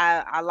shows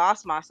I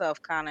lost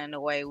myself kind of in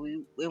a way.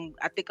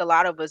 I think a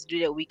lot of us do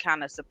that. We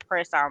kind of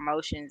suppress our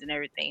emotions and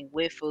everything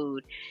with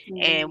food,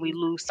 and we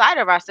lose sight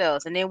of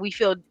ourselves, and then we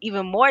feel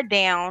even more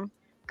down.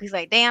 He's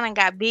like, damn, I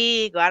got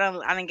big, or I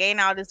done gain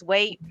all this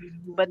weight.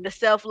 But the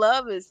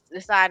self-love is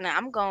deciding that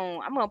I'm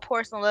gonna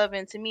pour some love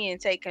into me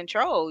and take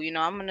control. You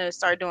know, I'm gonna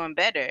start doing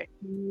better.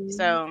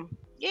 So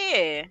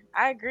yeah,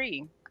 I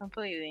agree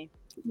completely.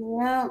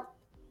 Yeah,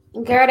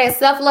 girl, that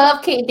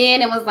self-love kicked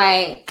in and was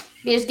like,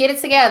 bitch, get it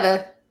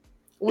together.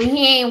 We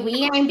ain't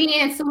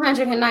being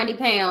 290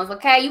 pounds,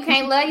 okay? You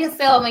can't love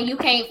yourself and you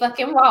can't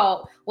fucking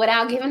walk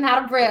without giving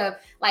out a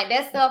breath. Like,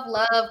 that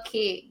self-love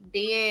kicked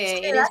in.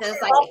 Shit, And it's just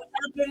like,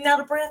 I'm getting out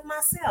of breath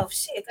myself.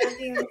 Shit, I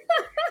did.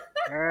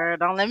 Girl,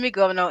 don't let me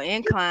go no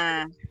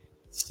incline.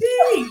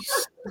 Sheesh.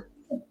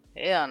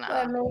 Hell no.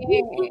 I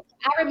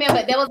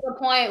remember there was a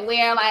point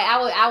where, like,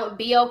 I would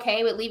be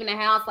okay with leaving the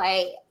house,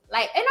 like,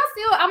 and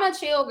I'm a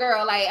chill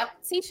girl, like,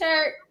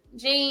 t-shirt,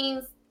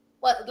 jeans.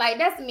 What, like,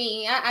 that's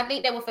me. I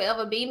think that will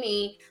forever be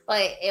me.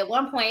 But at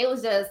one point, it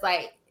was just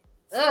like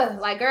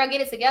like, girl,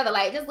 get it together.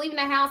 Like, just leaving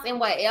the house and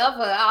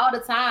whatever all the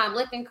time,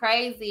 looking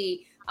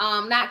crazy,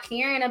 not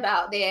caring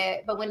about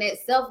that. But when that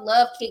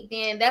self-love kicked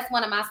in, that's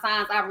one of my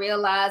signs. I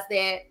realized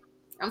that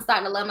I'm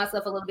starting to love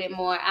myself a little bit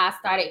more. I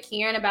started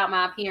caring about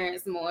my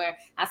appearance more.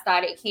 I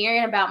started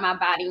caring about my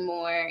body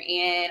more.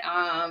 And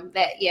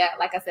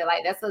like I said,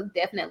 like, that's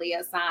definitely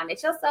a sign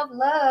that your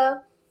self-love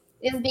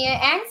is being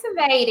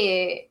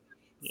activated.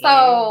 Yeah.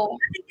 So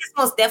I think it's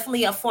most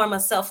definitely a form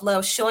of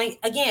self-love, showing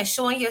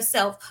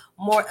yourself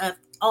more of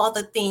all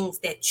the things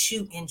that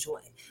you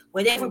enjoy.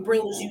 Whatever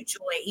brings you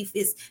joy, if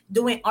it's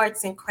doing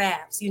arts and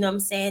crafts, you know what I'm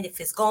saying? If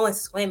it's going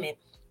swimming,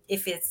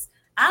 if it's,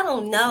 I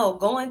don't know,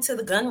 going to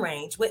the gun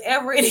range,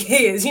 whatever it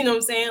is, you know what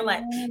I'm saying?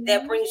 Like,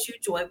 that brings you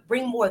joy.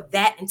 Bring more of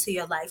that into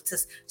your life to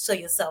show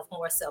yourself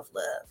more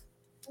self-love.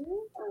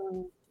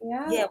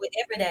 Yeah,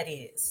 whatever that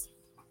is.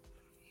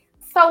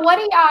 So what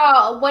do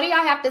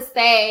y'all have to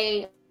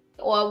say,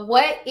 or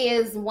what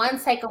is one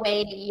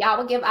takeaway that y'all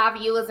would give our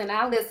viewers and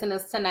our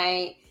listeners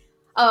tonight,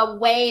 a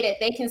way that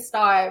they can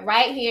start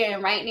right here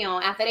and right now,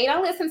 after they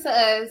don't listen to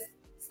us,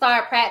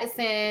 start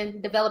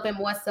practicing developing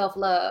more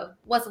self-love?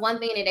 What's one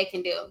thing that they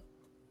can do?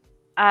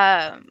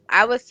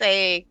 I would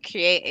say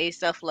create a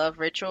self-love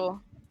ritual.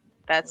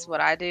 That's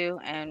what I do.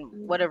 And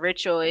what a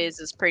ritual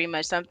is pretty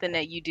much something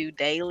that you do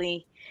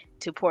daily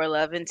to pour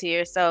love into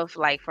yourself.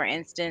 Like, for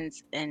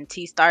instance, and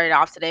T started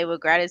off today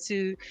with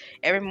gratitude.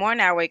 Every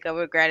morning I wake up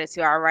with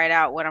gratitude. I write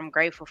out what I'm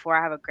grateful for.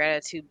 I have a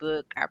gratitude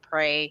book. I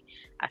pray.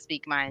 I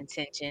speak my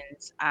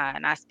intentions.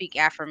 And I speak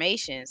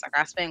affirmations. Like,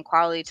 I spend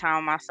quality time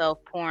with myself,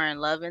 pouring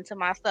love into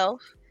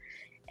myself.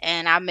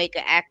 And I make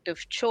an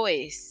active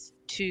choice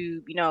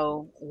to,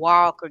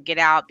 walk or get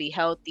out, be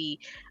healthy,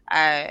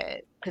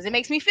 because it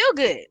makes me feel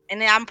good. And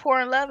then I'm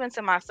pouring love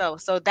into myself.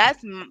 So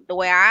that's the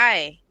way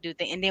I do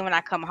things. And then when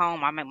I come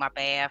home, I make my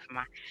bath.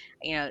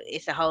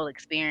 It's a whole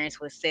experience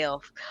with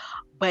self.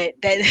 But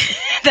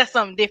that's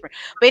something different.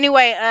 But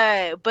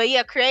anyway,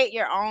 create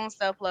your own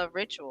self-love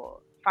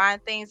ritual.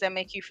 Find things that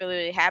make you feel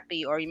really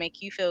happy or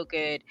make you feel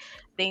good.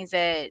 Things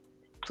that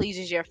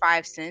pleases your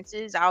five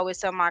senses. I always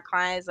tell my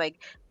clients,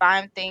 like,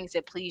 find things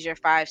that please your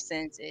five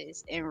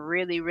senses and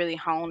really, really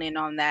hone in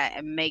on that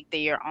and make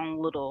your own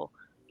little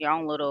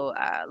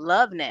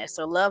love nest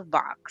or love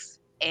box,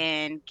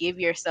 and give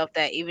yourself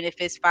that. Even if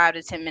it's 5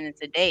 to 10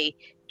 minutes a day,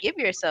 give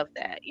yourself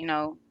that.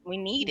 We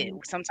need it.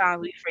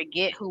 Sometimes we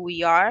forget who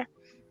we are.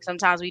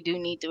 Sometimes we do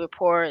need to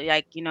report,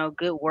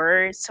 good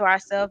words to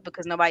ourselves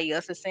because nobody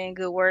else is saying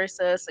good words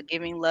to us or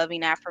giving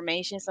loving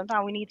affirmations.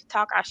 Sometimes we need to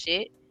talk our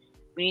shit.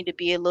 We need to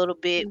be a little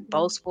bit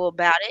boastful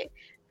about it.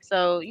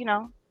 So,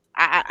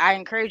 I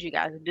encourage you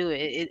guys to do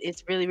it.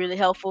 It's really, really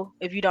helpful.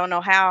 If you don't know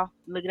how,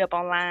 look it up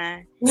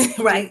online.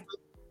 Right.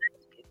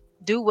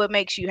 Do what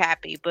makes you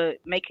happy, but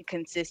make it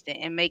consistent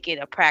and make it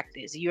a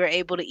practice. You're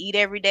able to eat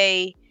every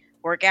day,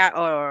 work out,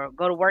 or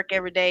go to work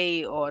every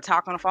day, or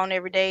talk on the phone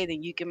every day,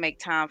 then you can make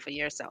time for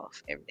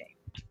yourself every day.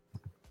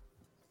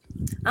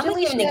 I'm going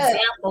to give an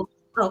example.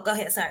 Oh, go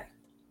ahead. Sorry.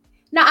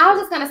 No, I was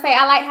just gonna say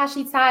I like how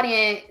she tied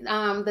in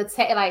not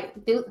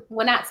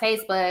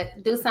taste,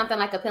 but do something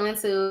like appealing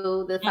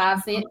to the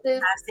five senses.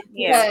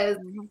 Because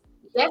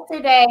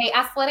yesterday,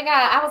 I swear to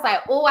God, I was like,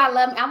 oh, I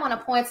want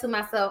to point to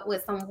myself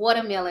with some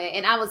watermelon,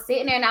 and I was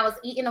sitting there and I was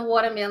eating a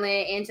watermelon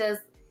and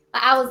just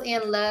I was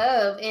in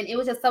love, and it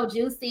was just so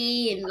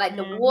juicy and like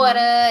the water,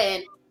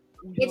 and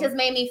it just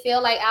made me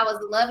feel like I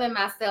was loving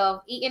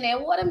myself eating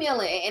that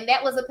watermelon, and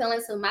that was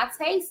appealing to my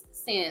taste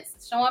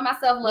sense, showing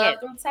myself love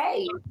through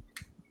taste.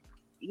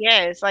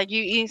 Yeah, it's like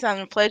you eating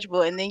something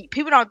pleasurable, and then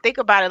people don't think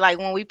about it. Like,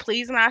 when we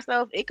pleasing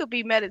ourselves, it could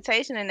be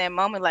meditation in that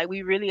moment. Like,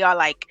 we really are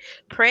like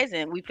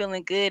present. We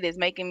feeling good. It's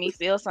making me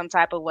feel some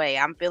type of way.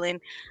 I'm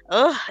feeling,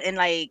 and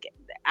like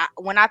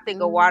when I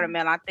think of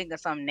watermelon, I think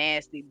of something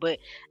nasty.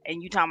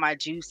 And you talking about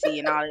juicy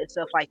and all that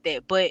stuff like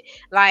that. But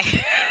like,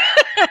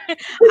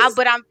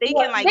 I'm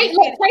thinking like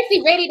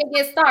Tracy ready to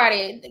get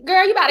started.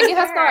 Girl, you about to get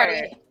her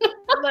started.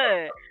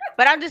 Look.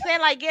 But I'm just saying,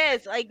 like,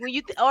 yes, like when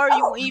you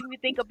even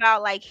think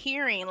about like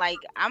hearing, like,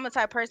 I'm a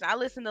type of person, I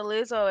listen to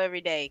Lizzo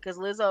every day because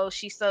Lizzo,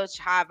 she's such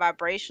high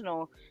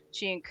vibrational.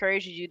 She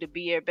encourages you to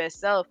be your best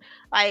self.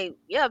 Like,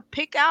 yeah,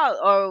 pick out,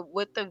 or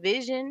with the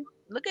vision,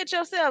 look at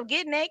yourself,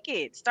 get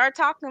naked, start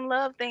talking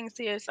love things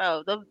to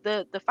yourself.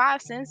 The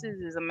five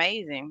senses is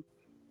amazing.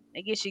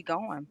 It gets you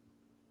going,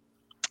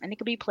 and it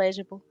can be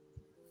pleasurable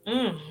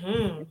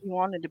if you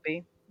want it to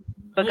be.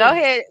 But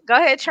go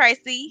ahead,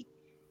 Tracy.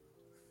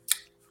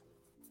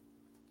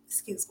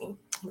 Excuse me.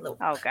 Oh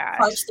God.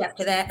 Parched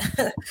after that.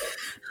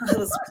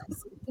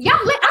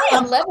 I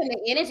am loving the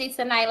energy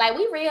tonight. Like,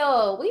 we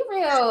real.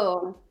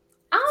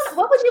 I don't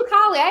know, what would you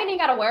call it? I ain't even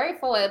got a word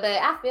for it, but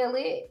I feel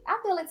it. I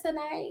feel it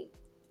tonight.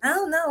 I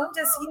don't know. I'm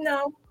just,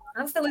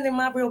 I'm feeling in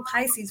my real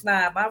Pisces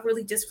vibe. I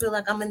really just feel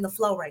like I'm in the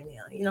flow right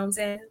now. You know what I'm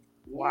saying?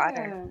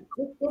 Water.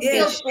 It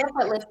feels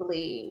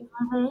effortlessly.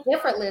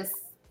 Effortless.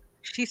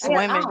 She's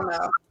swimming. I don't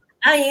know.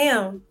 I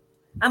am.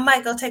 I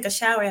might go take a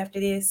shower after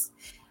this.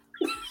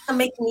 I'm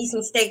making me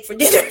some steak for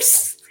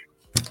dinners.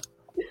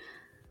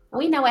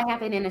 We know what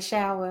happened in the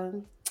shower.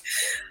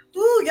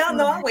 Ooh, y'all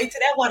know I wait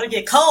till that water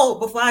get cold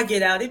before I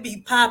get out. It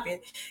be popping.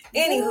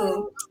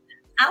 Anywho,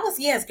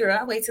 yes, girl.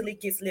 I wait till it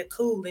gets a little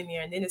cool in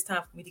there, and then it's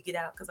time for me to get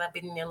out because I've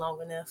been in there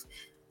long enough.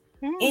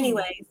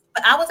 Anyways,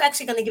 but I was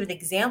actually going to give an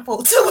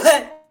example to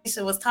what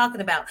Aisha was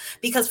talking about,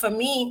 because for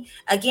me,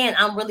 again,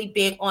 I'm really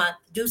big on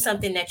do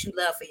something that you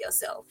love for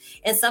yourself.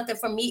 And something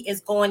for me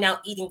is going out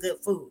eating good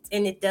foods.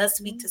 And it does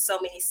speak to so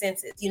many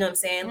senses. You know what I'm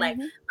saying? Like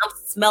I'm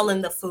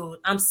smelling the food,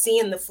 I'm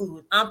seeing the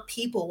food, I'm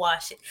people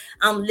watching,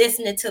 I'm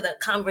listening to the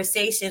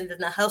conversations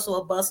and the hustle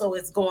or bustle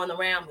is going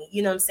around me.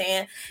 You know what I'm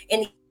saying?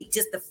 And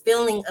just the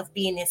feeling of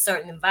being in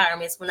certain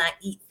environments when I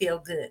eat feel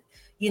good.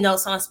 You know,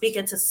 so I'm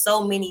speaking to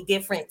so many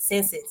different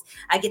senses.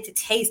 I get to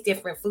taste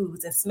different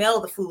foods and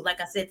smell the food, like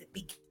I said at the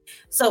beginning.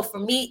 So for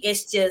me,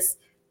 it's just,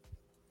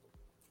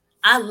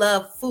 I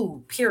love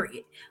food,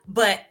 period.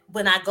 But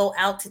when I go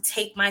out to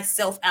take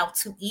myself out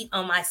to eat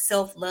on my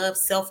self-love,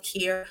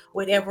 self-care,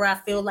 whatever I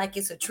feel like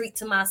it's a treat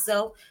to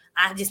myself,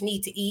 I just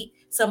need to eat.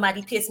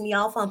 Somebody pissed me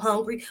off, I'm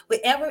hungry,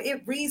 whatever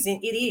reason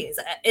it is.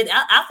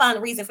 I find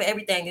a reason for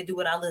everything to do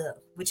what I love,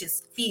 which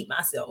is feed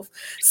myself.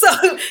 So,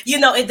 you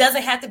know, it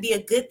doesn't have to be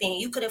a good thing.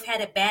 You could have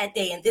had a bad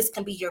day, and this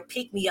can be your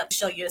pick-me-up to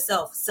show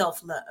yourself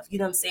self-love. You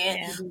know what I'm saying?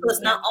 Yeah. So it's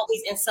not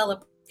always in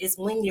celebration. It's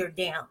when you're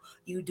down,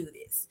 you do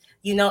this,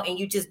 you know, and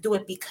you just do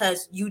it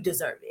because you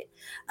deserve it.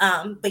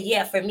 But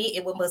yeah, for me,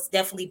 it would most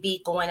definitely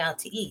be going out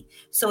to eat.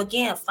 So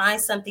again,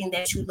 find something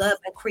that you love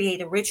and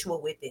create a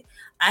ritual with it.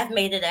 I've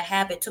made it a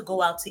habit to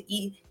go out to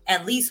eat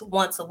at least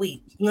once a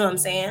week. You know what I'm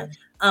saying?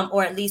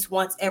 Or at least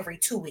once every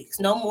 2 weeks.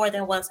 No more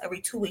than once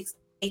every 2 weeks,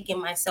 taking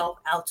myself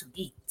out to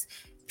eat,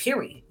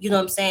 period. You know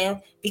what I'm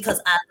saying?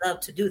 Because I love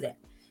to do that.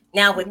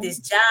 Now with this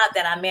job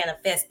that I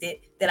manifested,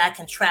 that I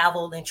can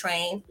travel and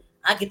train,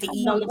 I get to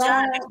eat on the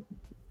job.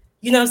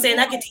 You know what I'm saying?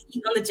 I get to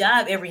eat on the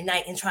job every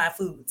night and try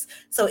foods.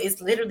 So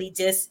it's literally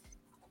just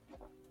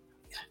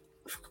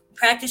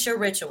practice your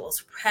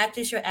rituals,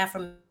 practice your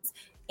affirmations,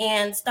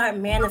 and start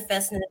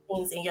manifesting the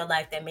things in your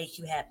life that make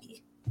you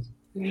happy.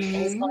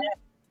 Mm-hmm.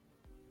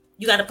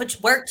 You got to put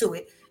your work to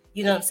it.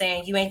 You know what I'm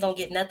saying? You ain't going to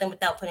get nothing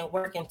without putting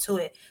work into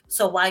it.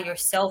 So while you're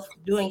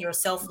doing your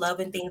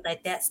self-love and things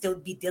like that, still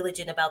be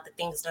diligent about the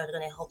things that are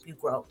going to help you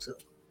grow too.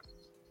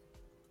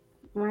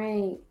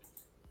 Right.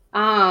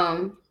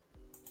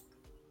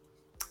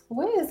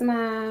 Where is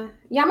my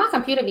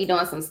computer be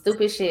doing some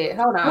stupid shit.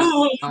 Hold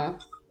on.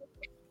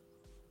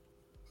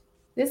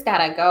 This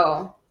gotta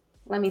go.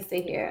 Let me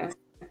see here.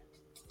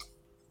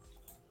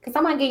 Cause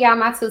I'm gonna give y'all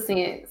my 2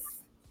 cents.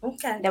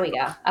 Okay. There we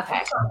go.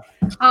 Okay.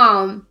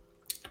 Man,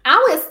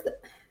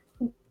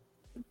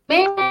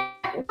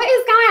 what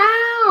is going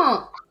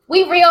on?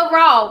 We real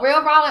raw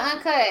and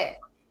uncut.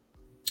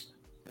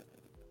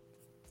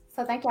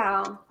 So thank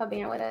y'all for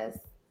being with us.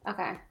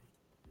 Okay.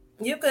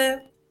 You good.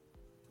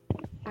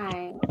 All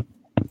right.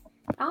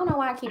 I don't know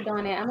why I keep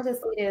doing that. I'm gonna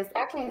just see this.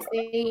 I can't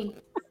see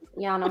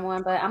y'all no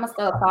more, but I'm gonna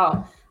still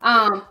talk.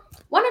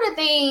 One of the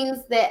things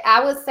that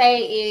I would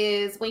say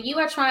is when you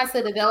are trying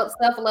to develop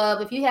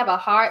self-love, if you have a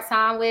hard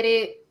time with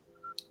it,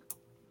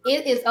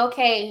 it is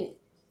okay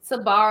to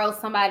borrow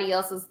somebody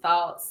else's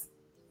thoughts,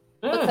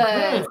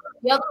 because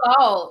your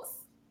thoughts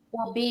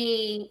can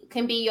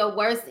be your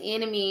worst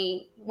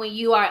enemy when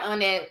you are on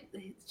that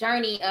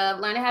journey of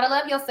learning how to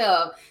love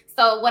yourself.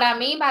 So what I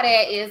mean by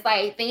that is,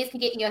 like, things can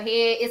get in your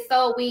head. It's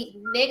so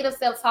negative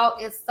self-talk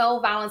is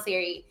so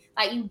voluntary.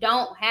 Like, you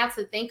don't have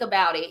to think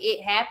about it.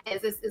 It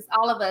happens. It's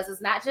all of us.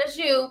 It's not just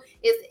you.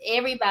 It's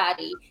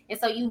everybody. And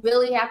so you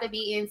really have to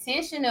be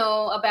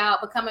intentional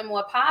about becoming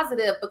more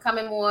positive,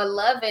 becoming more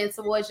loving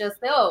towards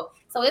yourself.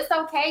 So it's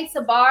okay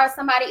to borrow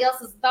somebody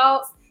else's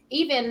thoughts.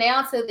 Even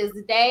now to this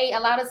day, a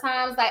lot of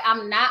times, like,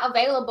 I'm not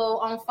available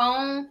on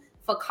phone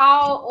for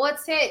call or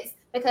text,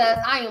 because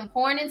I am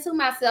pouring into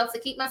myself to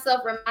keep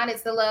myself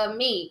reminded to love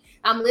me.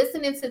 I'm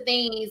listening to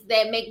things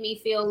that make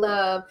me feel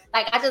loved.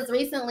 Like, I just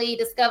recently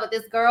discovered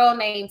this girl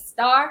named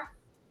Star.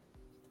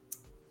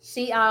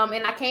 She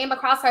and I came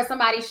across her.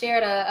 Somebody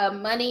shared a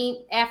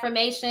money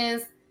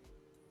affirmations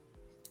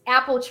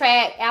Apple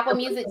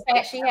Music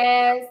track she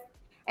has.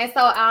 And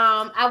so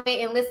I went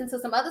and listened to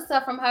some other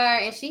stuff from her,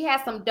 and she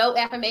has some dope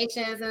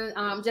affirmations,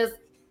 and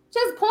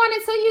just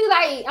pointing to you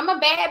like, I'm a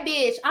bad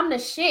bitch, I'm the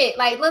shit,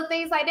 like little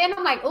things like that. And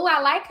I'm like, oh, I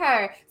like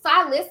her. So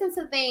I listen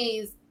to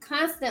things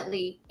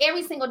constantly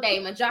every single day.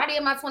 Majority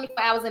of my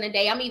 24 hours in a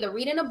day, I'm either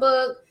reading a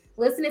book,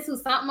 listening to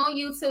something on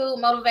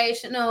YouTube,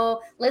 motivational,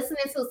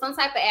 listening to some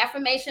type of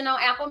affirmation on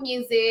Apple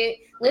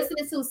Music,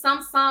 listening to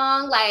some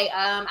song. Like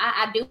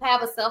I do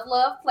have a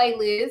self-love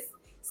playlist.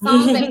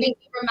 Songs that make me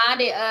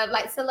reminded of,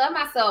 like, to love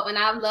myself. And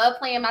I love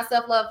playing my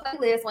self-love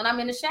playlist when I'm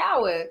in the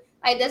shower.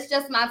 Like, that's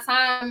just my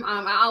time.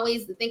 I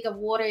always think of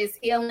water as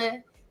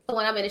healing. So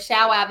when I'm in the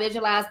shower, I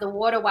visualize the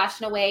water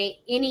washing away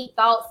any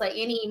thoughts or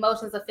any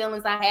emotions or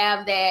feelings I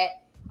have that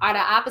are the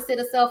opposite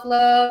of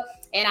self-love.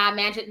 And I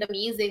imagine the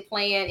music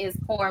playing is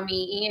pouring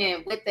me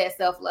in with that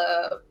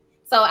self-love.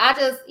 So I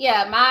just,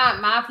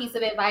 my piece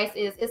of advice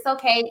is, it's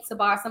okay to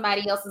borrow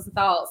somebody else's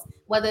thoughts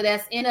whether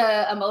that's in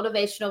a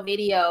motivational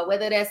video,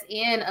 whether that's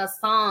in a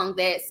song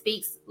that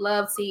speaks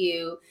love to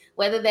you,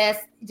 whether that's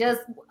just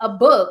a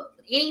book,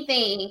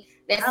 anything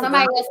that's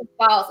somebody else's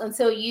thoughts,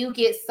 until you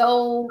get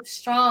so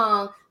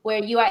strong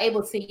where you are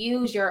able to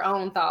use your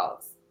own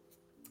thoughts.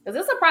 Because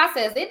it's a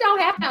process. It don't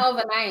happen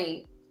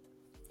overnight.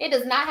 It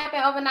does not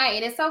happen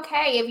overnight. And it's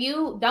okay if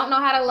you don't know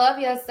how to love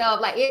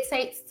yourself. Like, it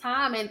takes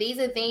time. And these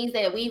are things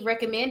that we've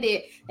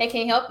recommended that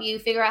can help you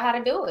figure out how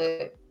to do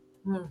it.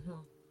 Mm-hmm.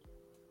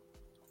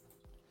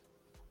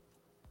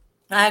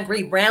 I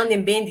agree. Brown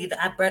and Bendy,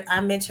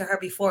 I mentioned her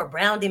before.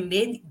 Brown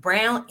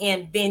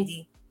and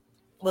Bendy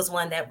was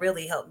one that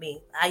really helped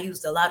me. I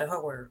used a lot of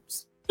her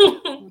words.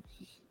 Iyanla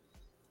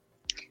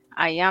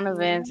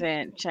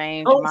Vanzant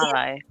changed my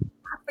life.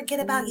 I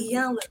forget about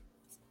Iyanla.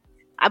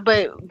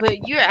 But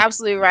you're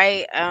absolutely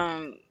right.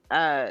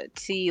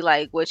 See,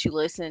 like, what you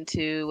listen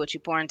to, what you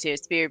pour into your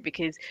spirit,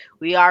 because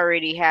we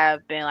already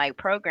have been like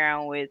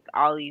programmed with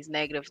all these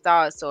negative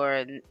thoughts,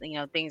 or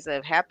things that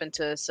have happened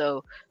to us.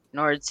 So in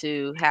order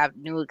to have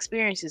new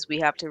experiences, we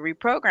have to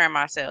reprogram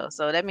ourselves.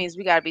 So that means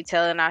we got to be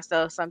telling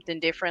ourselves something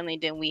differently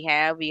than we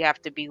have. We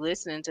have to be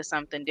listening to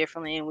something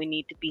differently, and we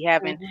need to be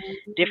having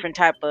different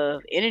type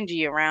of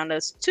energy around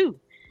us too.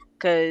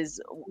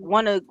 Because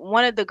one of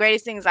the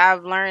greatest things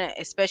I've learned,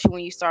 especially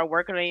when you start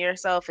working on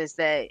yourself, is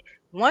that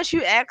once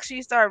you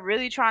actually start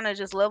really trying to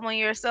just love on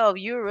yourself,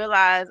 you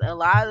realize a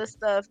lot of the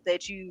stuff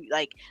that you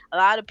like, a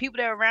lot of people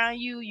that are around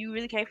you, you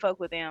really can't fuck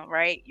with them,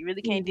 right? You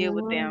really can't deal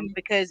with them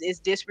because it's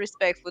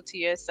disrespectful to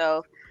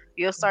yourself.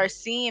 You'll start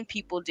seeing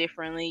people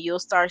differently. You'll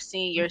start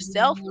seeing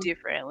yourself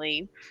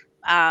differently.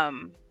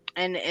 And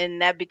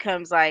that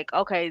becomes like,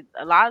 okay,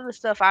 a lot of the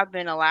stuff I've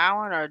been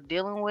allowing or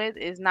dealing with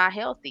is not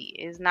healthy.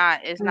 It's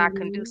not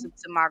conducive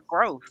to my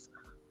growth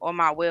or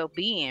my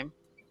well-being.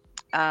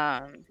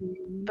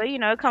 But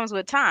it comes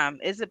with time.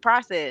 It's a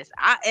process.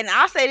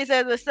 I say this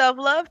as a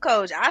self-love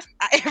coach. I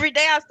every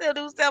day I still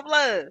do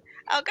self-love.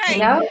 Okay,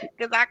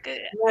 because I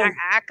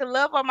could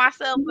love on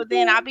myself, but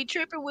then I'll be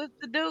tripping with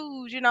the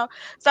dudes,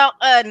 So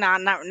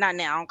not now. I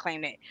don't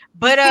claim that,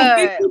 but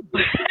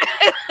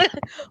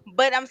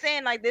but I'm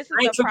saying, like, this is a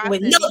process.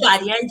 With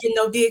nobody. I ain't getting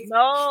no dick.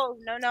 No.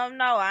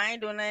 I ain't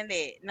doing none of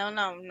that.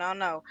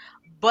 No.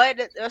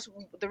 But that's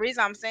the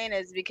reason I'm saying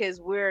is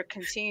because we're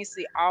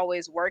continuously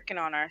always working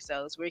on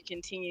ourselves. We're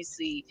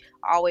continuously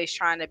always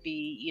trying to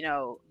be,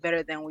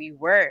 better than we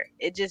were.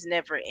 It just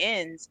never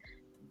ends.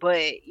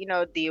 But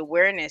the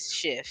awareness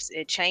shifts,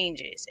 it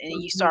changes, and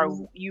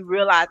you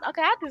realize,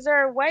 okay, I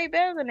deserve way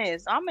better than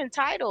this. I'm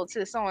entitled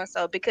to so and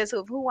so because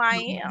of who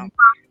I am.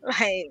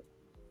 Like,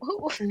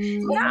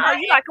 you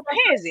like a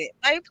peasant.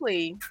 Like,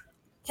 please.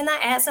 Can I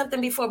add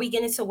something before we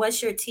get into what's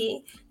your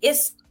tea?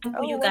 It's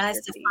for you guys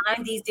to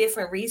find these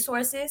different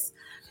resources.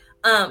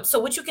 So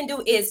what you can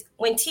do is,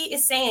 when T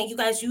is saying you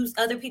guys use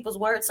other people's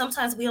words,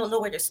 sometimes we don't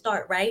know where to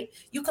start, right?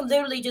 You can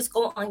literally just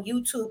go on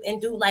YouTube and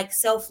do like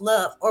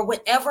self-love or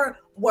whatever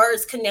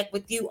words connect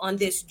with you on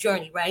this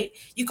journey, right?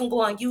 You can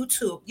go on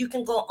YouTube, you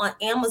can go on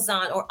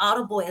Amazon or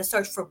Audible and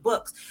search for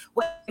books,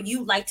 where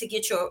you like to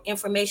get your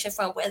information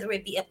from, whether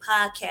it be a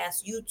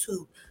podcast,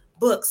 YouTube,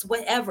 books,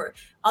 whatever.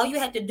 All you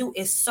have to do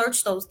is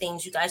search those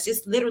things, you guys.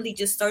 Just literally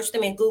just search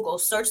them in Google,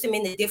 search them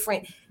in the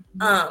different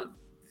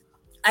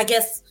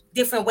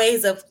different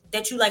ways of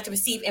that you like to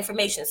receive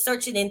information.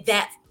 Search it in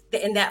that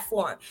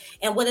form.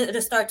 And what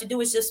it'll start to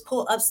do is just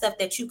pull up stuff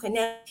that you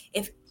connect.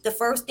 If the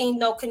first thing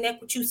don't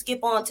connect with you,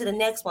 skip on to the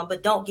next one,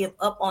 but don't give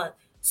up on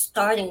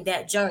starting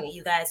that journey,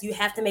 you guys. You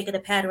have to make it a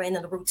pattern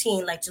and a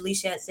routine, like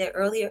Jaleisha had said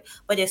earlier,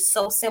 but it's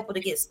so simple to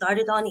get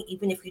started on it.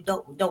 Even if you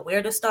don't know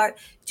where to start,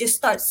 just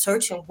start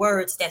searching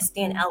words that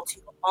stand out to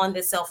you on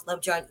this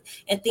self-love journey,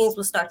 and things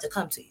will start to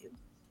come to you.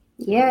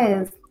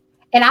 Yes.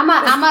 And I'm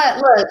a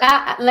look,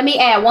 let me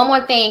add one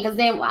more thing, because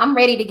then I'm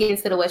ready to get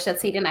into the what's your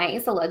tea tonight.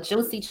 It's a little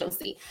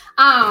juicy.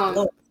 I'm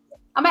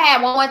gonna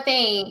add one more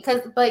thing,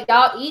 but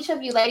y'all, each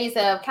of you ladies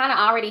have kind of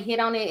already hit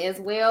on it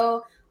as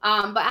well.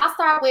 But I'll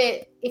start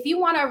with, if you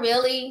want to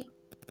really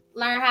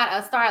learn how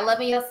to start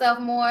loving yourself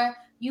more,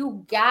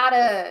 you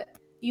gotta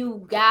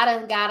take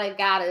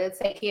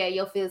care of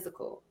your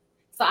physical.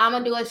 So I'm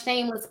gonna do a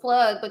shameless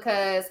plug,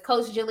 because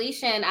Coach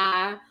Jaleisha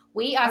and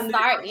we are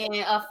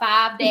starting a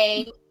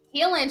 5-day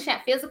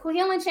physical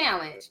healing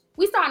challenge.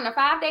 We starting a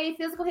 5-day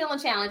physical healing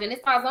challenge, and it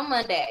starts on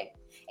Monday.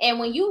 And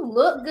when you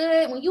look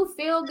good, when you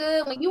feel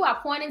good, when you are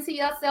pointing to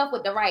yourself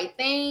with the right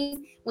things,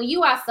 when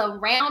you are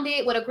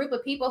surrounded with a group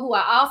of people who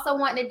are also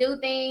wanting to do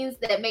things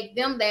that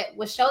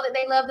will show that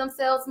they love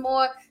themselves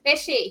more, that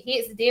shit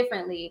hits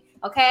differently.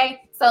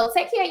 Okay. So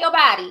take care of your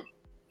body.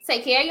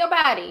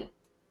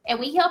 And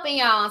we helping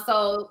y'all.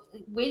 So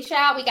reach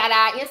out. We got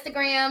our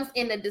Instagrams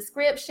in the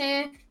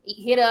description.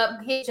 Hit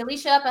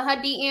Jaleisha up in her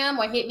DM,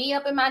 or hit me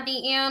up in my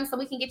DM, so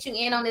we can get you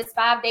in on this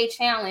 5-day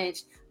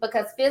challenge.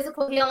 Because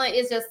physical healing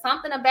is just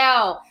something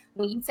about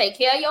when you take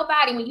care of your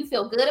body, when you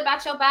feel good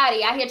about your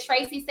body. I hear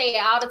Tracy say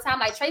it all the time.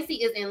 Like, Tracy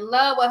is in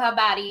love with her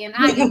body, and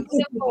I am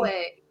for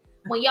it.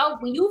 When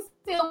you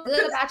feel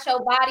good about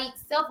your body,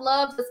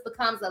 self-love just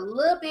becomes a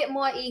little bit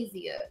more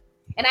easier.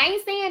 And I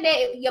ain't saying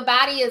that your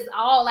body is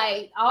all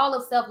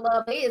of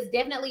self-love, but it is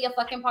definitely a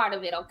fucking part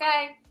of it,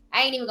 okay?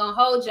 I ain't even gonna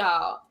hold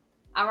y'all.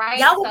 All right.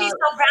 Y'all will be so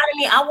proud of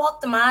me. I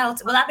walked a mile.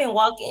 Well, I've been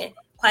walking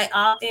quite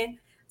often.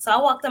 So I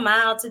walked a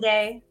mile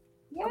today.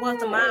 Yay. I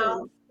walked a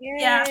mile. Yay.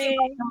 Yeah, I been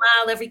walking a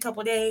mile every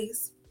couple of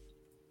days.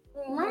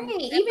 Right.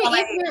 Even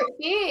if you're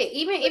fit,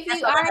 even if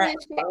you are in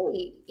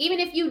shape, even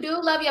if you do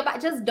love your body,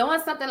 just doing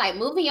something like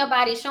moving your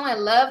body, showing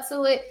love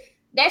to it,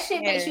 that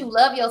shit makes you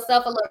love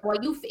yourself a little more.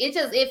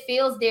 It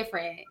feels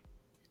different.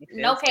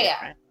 No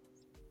care.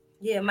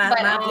 Yeah, my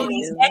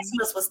gluteus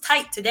maximus was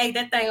tight today.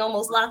 That thing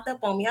almost locked up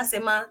on me. I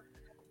said, I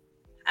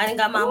didn't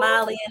got my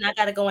mile in. I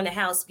got to go in the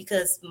house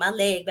because my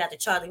leg about the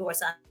Charlie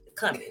horse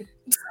coming.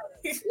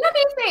 Let me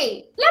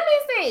see.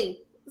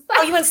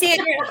 Oh, you want to see it?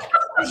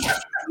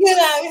 You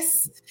know,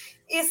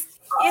 it's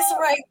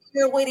right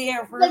here,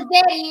 whatever.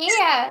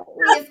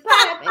 It's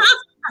popping.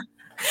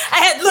 I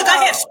had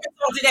shorts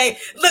on today.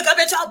 Look, I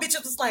bet y'all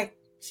bitches was like,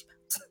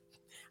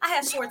 I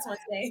had shorts on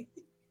today.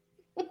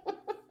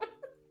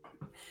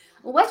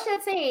 What's your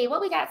tea? What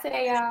we got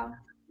today, y'all?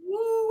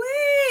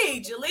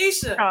 Wait,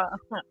 Jaleisha.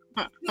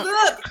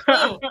 Look.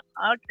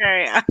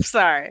 Okay, I'm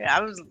sorry.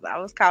 I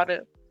was caught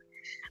up.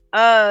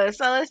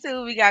 So let's see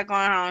what we got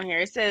going on here.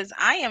 It says,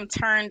 I am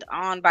turned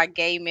on by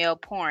gay male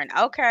porn.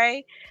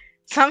 Okay.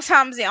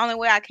 Sometimes the only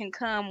way I can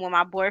come when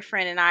my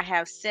boyfriend and I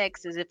have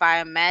sex is if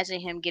I imagine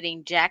him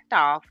getting jacked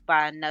off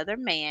by another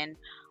man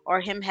or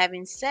him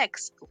having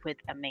sex with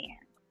a man.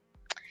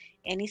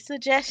 Any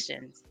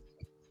suggestions?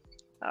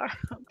 Oh,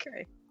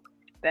 okay.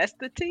 That's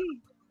the tea.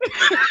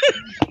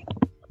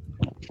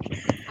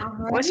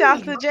 What's y'all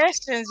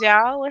suggestions,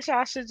 y'all? What's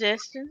y'all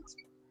suggestions?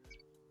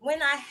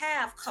 When I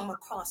have come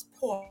across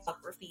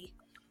pornography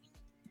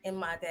in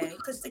my day,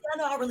 because y'all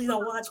know I really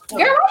don't watch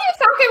porn. Girl, why are you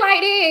talking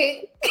like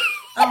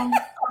that?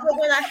 But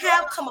when I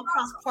have come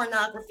across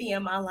pornography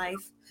in my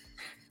life,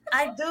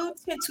 I do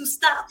tend to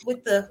stop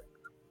with the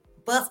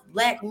buff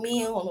black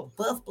men on the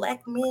buff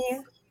black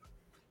men,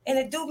 and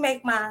it do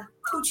make my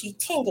coochie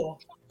tingle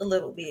a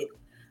little bit.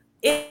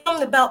 It's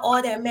something about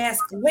all that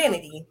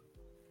masculinity.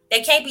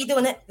 They can't be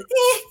doing that.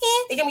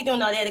 They can't be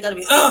doing all that. They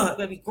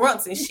gotta be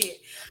grunts and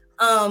shit.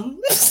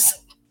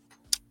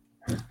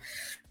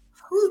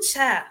 Who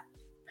child?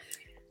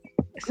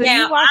 So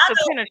now, you watch the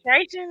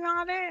penetration and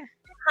all that?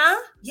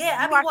 Huh? Yeah,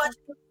 I be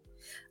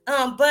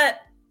watching. But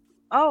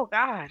oh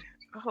God.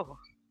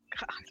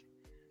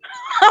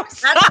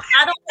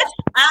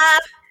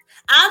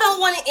 I don't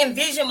want to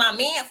envision my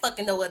man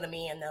fucking no other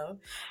man though,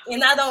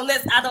 and I don't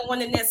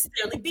want to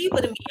necessarily be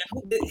with a man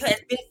who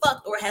has been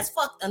fucked or has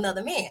fucked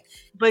another man.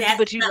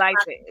 But you like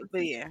it,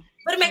 but yeah.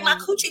 But it make my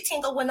coochie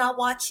tingle when I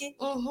watch it.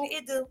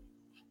 It do.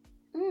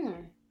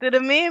 Do the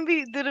men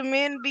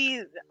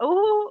be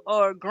ooh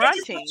or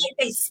grunting?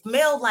 They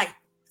smell like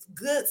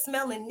good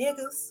smelling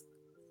niggas,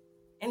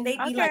 and they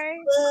be like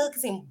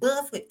thugs and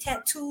buff with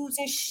tattoos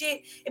and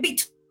shit. It be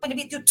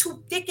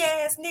two thick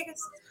ass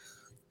niggas.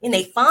 And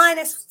they fine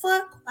as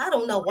fuck. I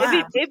don't know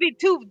why. It be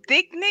too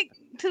thick, Nick.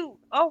 Too.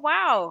 Oh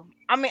wow.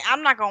 I mean,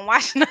 I'm not gonna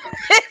watch none of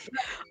this,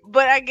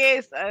 but I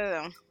guess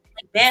like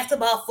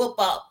basketball,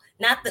 football,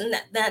 not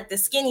the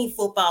skinny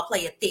football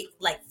player, thick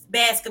like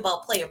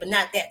basketball player, but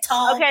not that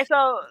tall. Okay,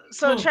 so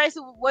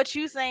Tracy, what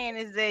you saying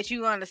is that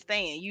you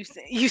understand. You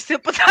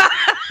sympathize.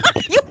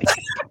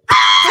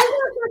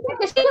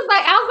 She was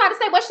like, I was about to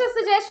say, what's your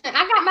suggestion?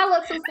 I got my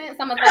little 2 cents.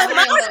 I'm gonna throw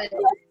it in.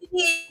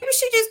 Maybe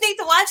she just need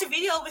to watch a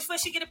video before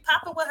she get it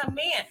popping with her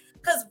man.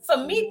 Because for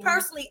me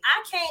personally,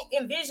 I can't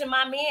envision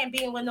my man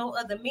being with no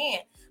other man.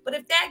 But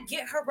if that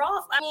get her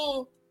off, I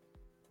mean,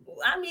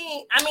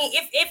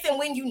 if and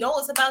when you know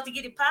it's about to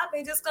get it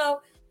popping, just go.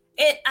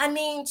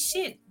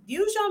 Shit.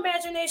 Use your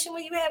imagination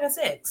when you having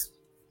sex,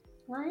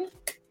 right?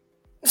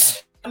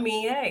 I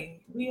mean,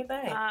 hey, do your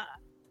thing.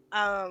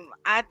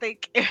 I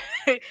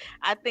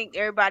think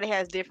everybody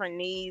has different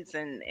needs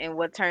and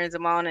what turns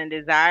them on and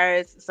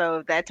desires. So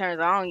if that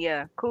turns on,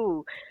 yeah,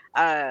 cool.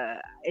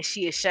 Is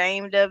she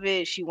ashamed of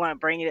it? She want to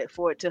bring it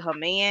forward to her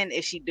man?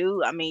 If she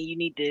do, I mean, you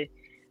need to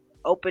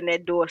open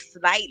that door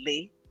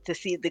slightly to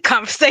see if the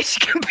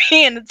conversation can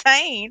be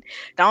entertained.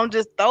 Don't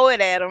just throw it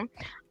at them.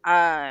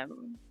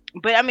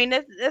 But I mean,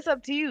 that's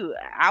up to you.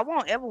 I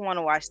won't ever want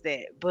to watch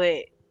that.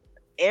 But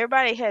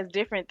everybody has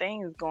different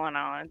things going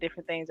on,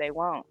 different things they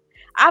want.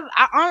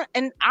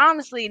 And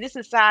honestly, this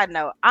is a side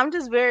note. I'm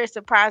just very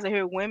surprised to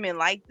hear women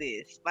like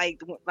this,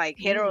 like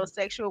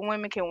heterosexual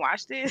women can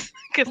watch this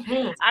because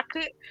I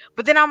could.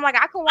 But then I'm like,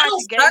 I can watch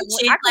gay.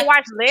 I can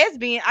watch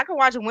lesbian. I can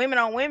watch women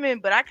on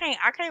women, but I can't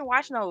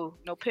watch no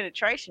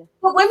penetration.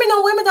 But women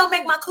on women don't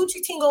make my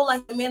coochie tingle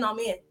like the men on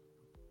men.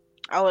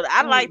 Oh,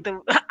 I like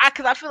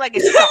because I feel like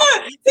it's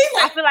soft.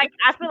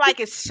 I feel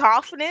like it's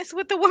softness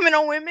with the women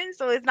on women,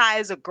 so it's not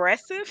as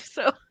aggressive.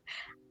 So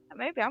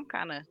maybe I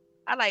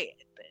like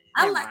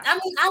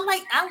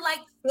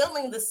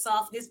feeling the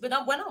softness, but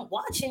when I'm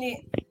watching it,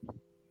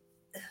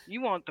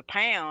 you want the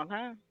pound,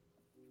 huh?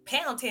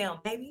 Pound town,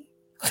 baby.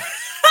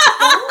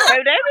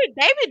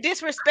 They be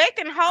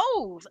disrespecting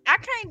hoes. I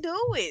can't do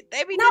it.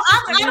 They be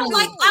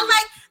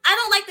I I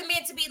don't like the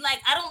men to be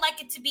like, I don't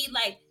like it to be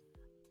like,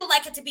 I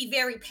like it to be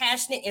very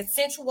passionate and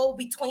sensual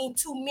between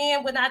two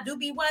men when I do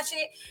be watching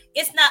it.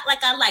 It's not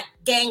like I like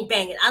gang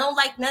banging. I don't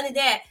like none of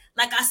that.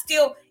 Like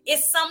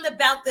it's something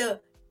about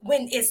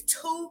when it's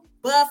two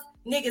buff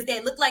niggas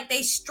that look like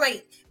they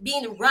straight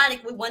being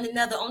erotic with one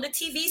another on the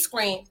TV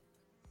screen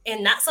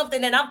and not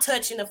something that I'm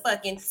touching or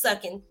fucking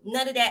sucking.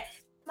 None of that.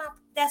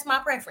 That's my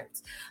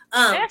preference.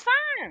 That's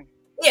fine.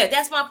 Yeah,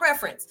 that's my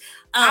preference.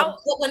 But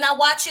when I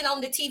watch it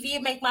on the TV,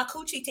 it make my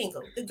coochie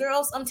tingle. The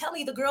girls, I'm telling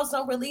you, the girls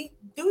don't really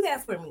do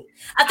that for me.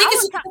 I think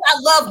it's because I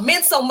love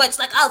men so much.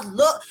 Like I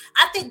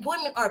think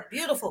women are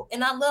beautiful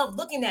and I love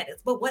looking at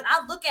it. But when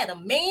I look at a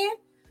man,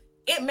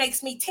 it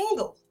makes me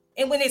tingle.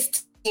 And when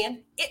it's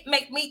it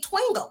make me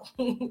twingle.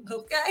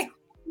 Okay.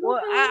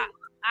 Well,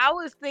 I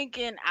was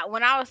thinking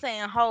when I was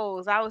saying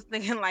hoes, I was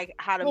thinking like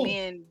how the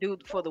men do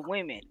for the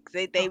women.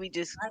 They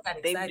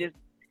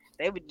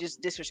were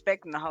just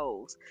disrespecting the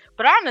hoes.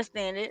 But I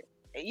understand it.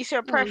 It's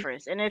your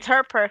preference, and it's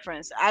her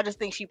preference. I just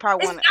think she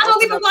probably want to. I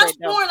don't even watch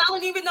porn. I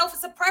don't even know if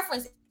it's a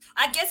preference.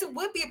 I guess it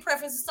would be a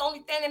preference. It's the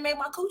only thing that made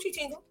my coochie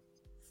tingle.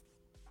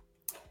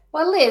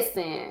 Well,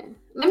 listen.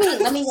 Let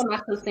me get my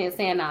 2 cents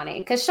in on it,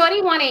 because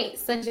Shorty wanted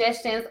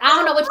suggestions. I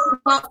don't know what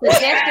you want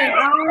suggestions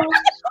on.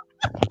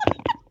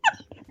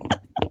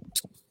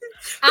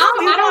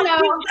 I don't know.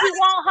 She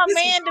want her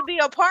man to be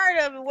a part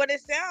of it. What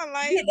it sounds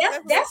like. Yeah,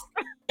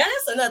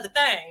 that's another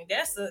thing.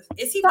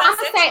 Is he? So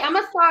I'm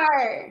gonna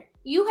start.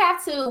 You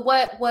have to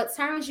what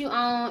turns you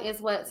on is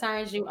what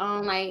turns you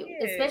on. Like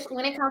especially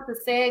when it comes to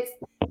sex,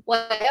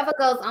 whatever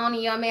goes on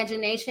in your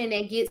imagination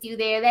that gets you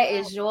there, that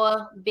is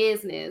your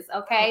business.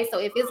 Okay, so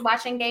if it's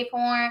watching gay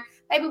porn,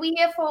 baby, we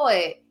here for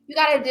it. You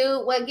gotta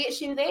do what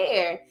gets you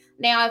there.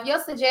 Now, if your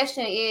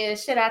suggestion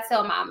is, should I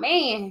tell my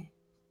man?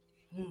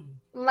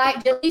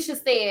 Like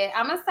Jaleisha said,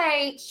 I'm gonna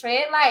say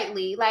tread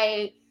lightly.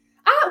 Like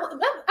I'm gonna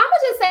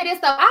just say this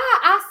though.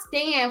 I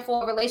stand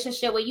for a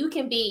relationship where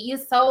you're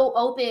so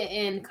open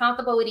and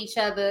comfortable with each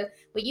other,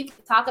 where you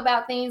can talk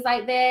about things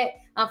like that.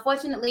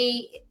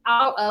 Unfortunately,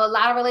 a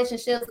lot of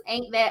relationships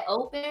ain't that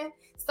open.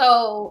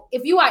 So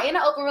if you are in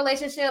an open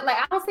relationship, like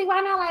I don't see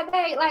why not. Like,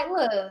 babe, like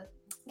look,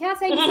 can I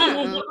tell you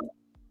something?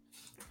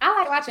 I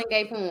like watching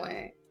gay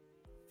porn.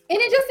 And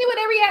then just see what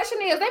their reaction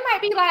is. They might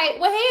be like,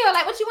 well, hell,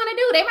 like, what you want to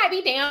do? They might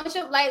be down with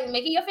you, like,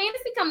 making your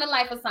fantasy come to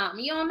life or something.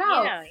 You don't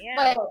know. Yeah.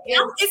 But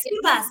is he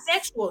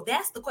bisexual?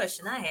 That's the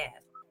question I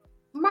have.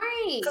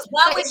 Right. Because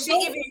why would she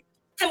even...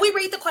 Can we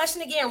read the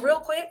question again real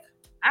quick?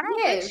 I don't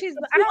think she's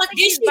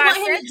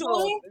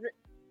bisexual.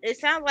 It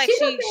sounds like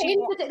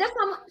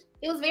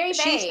it was very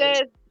vague.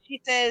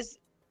 She says,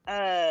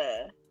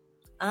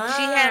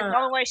 she had the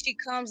only way she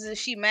comes is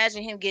she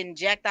imagine him getting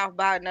jacked off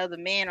by another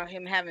man or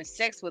him having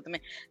sex with a man.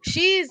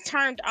 She's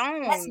turned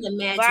on. That's an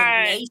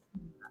imagination.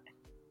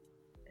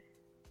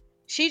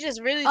 She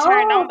just really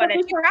turned on by that.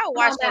 She probably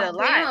watched it a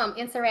lot.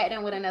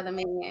 Interacting with another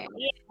man. Yeah,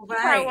 she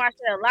probably watched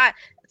it a lot.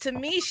 To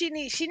me, she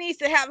needs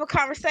to have a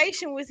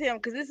conversation with him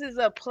because this is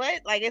a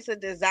like it's a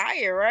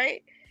desire,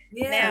 right?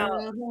 Yeah.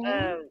 Now,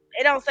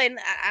 it don't say.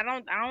 I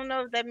don't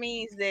know if that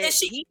means that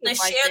she can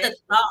share the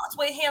thoughts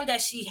with him that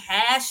she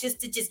has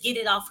just to get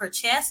it off her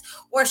chest,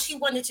 or she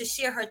wanted to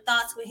share her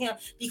thoughts with him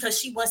because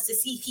she wants to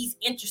see if he's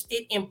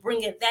interested in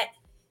bringing that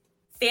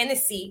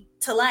fantasy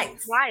to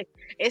life. Right.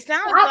 It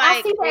sounds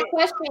I see that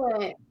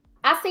question.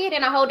 I see it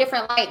in a whole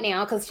different light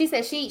now because she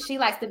said she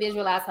likes to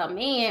visualize her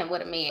man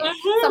with a man.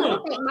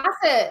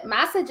 So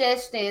my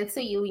suggestion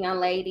to you, young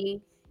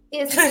lady,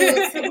 is to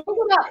bring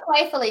it up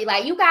playfully.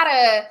 Like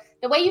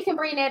the way you can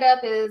bring that up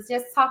is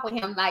just talk with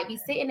him. Like be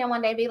sitting there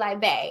one day, be like,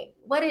 babe,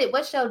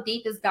 what's your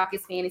deepest,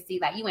 darkest fantasy?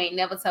 Like you ain't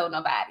never told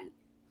nobody.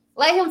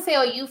 Let him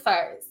tell you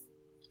first.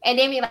 And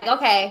then be like,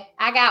 okay,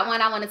 I got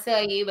one I want to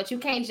tell you, but you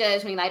can't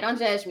judge me. Like, don't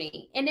judge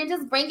me. And then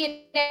just bring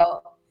it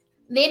out.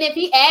 Then if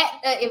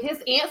if his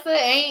answer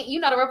ain't,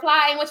 the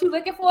reply ain't what you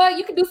looking for,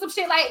 you can do some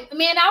shit like,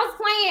 man, I was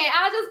playing.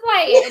 I was just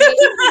playing. And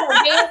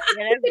then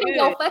keep it in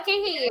your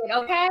fucking head,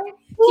 okay?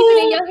 Keep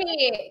it in your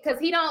head. Because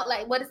he don't,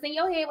 like, what is in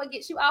your head, what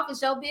gets you off is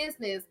your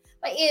business.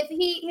 But if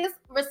his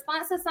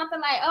response is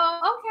something like,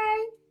 oh, okay,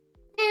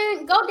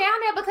 then go down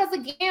there. Because,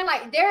 again,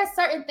 like, there are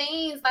certain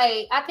things,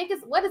 like, I think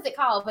what is it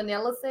called?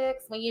 Vanilla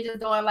sex? When you're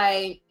just doing,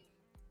 like,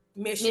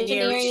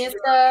 missionary and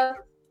stuff.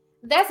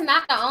 That's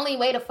not the only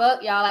way to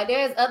fuck, y'all. Like,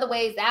 there's other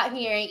ways out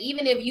here. And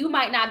even if you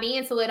might not be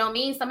into it, don't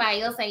mean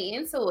somebody else ain't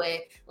into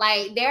it.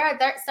 Like, there are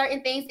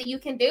certain things that you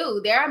can do.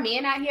 There are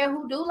men out here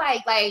who do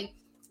like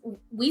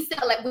we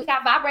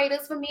got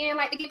vibrators for men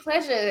like to get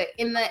pleasure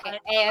in the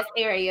ass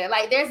area.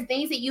 Like, there's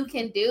things that you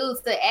can do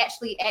to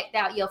actually act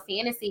out your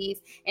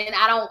fantasies. And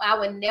I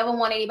would never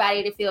want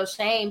anybody to feel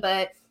shame.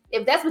 But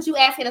if that's what you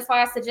asking as far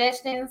as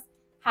suggestions,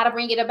 how to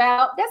bring it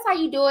about, that's how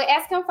you do it.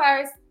 Ask him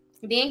first,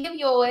 then give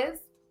yours.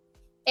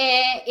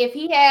 And if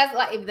he has,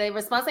 like, if the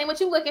response ain't what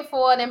you're looking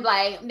for, then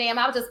like, damn,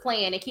 I was just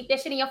playing, and keep that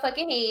shit in your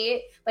fucking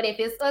head. But if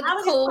it's a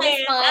cool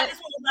response, I just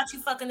want about you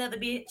fuck another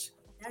bitch.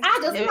 I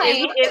just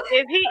play.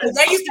 If he,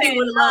 they used to be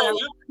with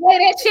play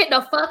that shit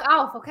the fuck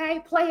off,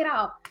 okay? Play it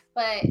off.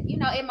 But you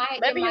know, it might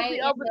Maybe he'll end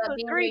be up open to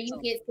being where you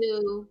threesome. get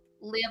to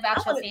live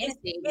out your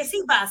fantasy. Is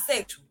he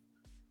bisexual?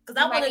 Because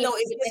I want to know,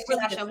 is this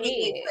really the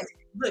gateway question?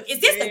 Look, is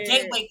this a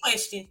gateway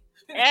question?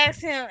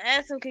 Ask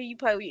him, can you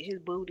play with his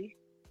booty?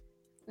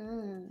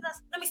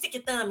 Let me stick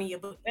your thumb in your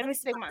booty. Let me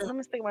stick my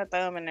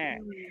thumb in there.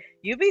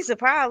 You'd be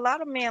surprised. A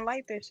lot of men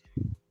like this.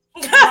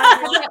 Look,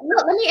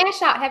 let me ask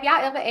y'all, have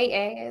y'all ever ate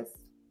ass?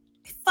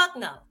 Fuck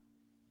no.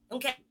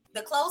 Okay.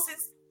 The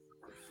closest.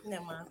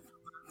 Never mind.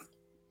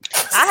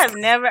 I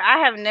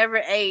have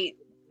never ate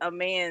a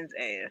man's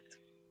ass.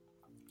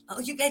 Oh,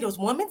 you ate those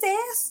woman's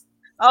ass?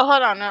 Oh,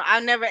 hold on. No, I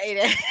never ate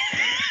it.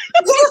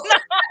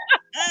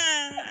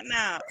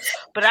 No.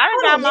 But I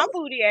got my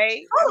booty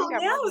ate. I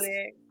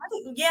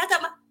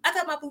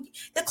got my booty.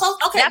 The close.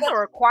 Okay. That's a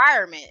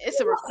requirement. It's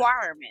a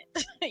requirement.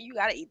 You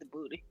gotta eat the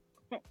booty.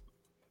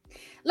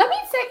 Let me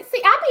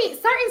see. I be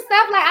certain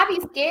stuff like I be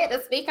scared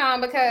to speak on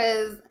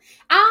because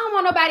I don't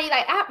want nobody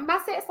like my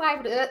sex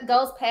life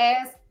goes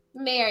past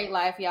married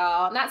life,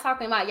 y'all. Not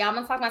talking about y'all.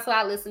 I'm talking about to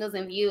our listeners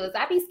and viewers.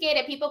 I be scared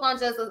that people gonna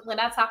just when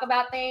I talk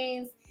about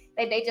things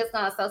that they just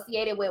gonna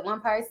associate it with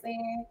one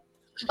person.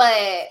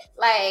 But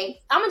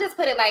like I'm gonna just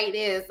put it like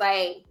this: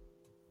 like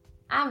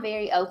I'm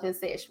very open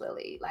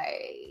sexually.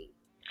 Like,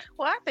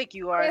 well, I think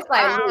you are. It's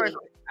like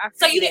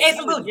so you didn't ate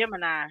the booty,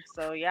 Gemini.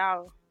 So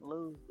y'all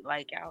lose,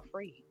 like y'all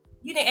free.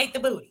 You didn't ate the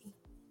booty.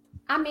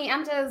 I mean, I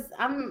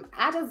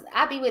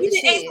be with you the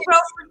shit.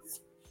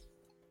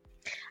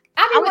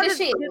 I be with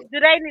the shit. Do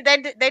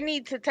they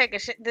need to take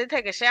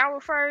a shower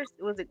first?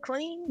 Was it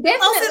clean?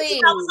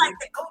 Definitely. I was like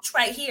the gooch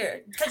right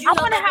here because you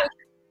know that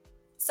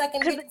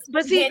second.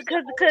 But see,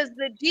 because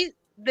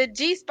the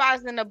G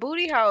spots in the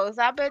booty holes,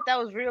 I bet that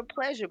was real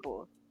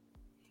pleasurable.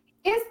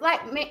 It's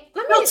like, man,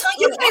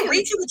 you can't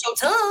reach it with your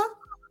tongue.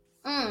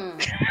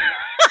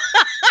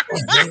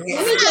 Let me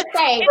just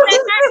say, if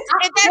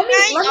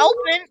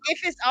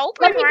it's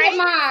open, let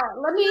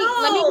me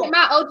get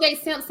my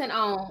OJ Simpson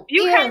on.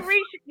 You can't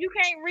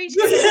reach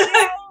with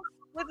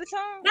the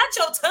tongue. Not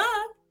your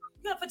tongue.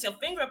 You gotta put your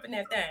finger up in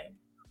that thing.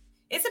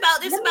 Ain't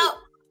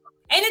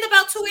it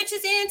about 2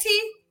 inches in,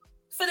 T?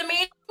 For the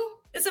man?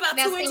 It's about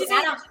 2 inches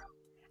in.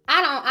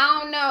 I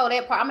don't know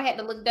that part. I'm gonna have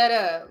to look that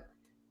up.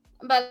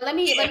 But let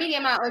me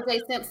get my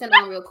OJ Simpson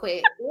on real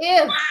quick.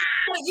 Yeah.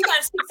 You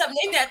gotta stick something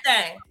in that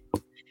thing.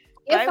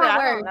 If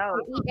I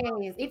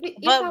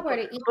were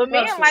to eat but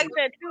men like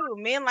that too.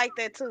 Men like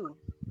that too.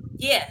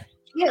 Yeah.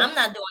 I'm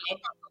not doing it.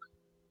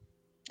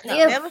 No.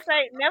 Never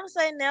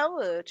say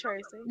never,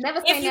 Tracy.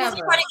 Never say if you never.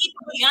 was a part of Eat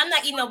the Booty, I'm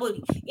not eating no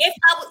booty.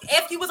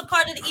 If you was a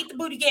part of the Eat the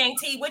Booty gang,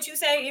 T, what you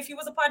say? If you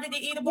was a part of the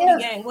Eat the Booty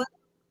gang, what?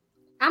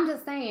 I'm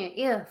just saying,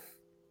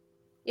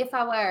 if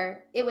I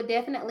were, it would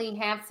definitely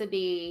have to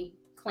be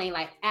clean,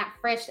 like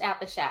fresh out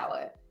the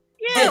shower.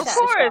 Yeah, of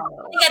course.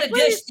 You got a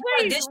dish.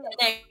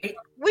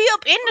 We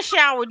up in the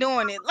shower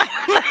doing it.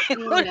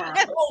 When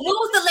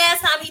was the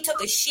last time he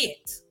took a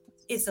shit?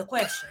 It's a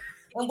question.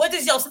 And what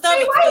does your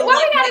stomach feel? Why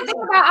we gotta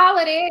think about all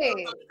of this?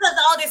 Because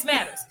all this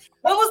matters.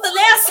 When was the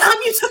last time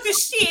you took a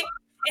shit?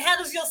 And how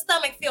does your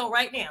stomach feel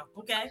right now?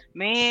 Okay.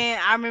 Man,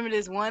 I remember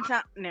this one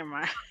time. Never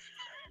mind.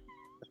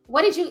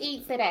 What did you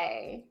eat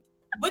today?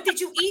 What did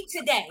you eat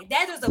today?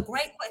 That is a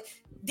great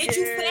question. Did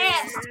you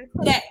fast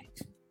today?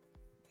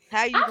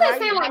 I'm just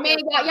saying, like, man,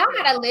 y'all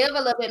gotta live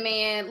a little bit,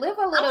 man. Live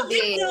a little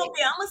bit. I'm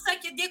gonna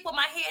suck your dick with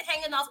my head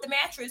hanging off the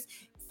mattress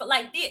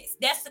like this.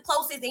 That's the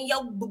closest, and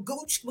your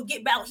gooch will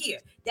get about here.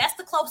 That's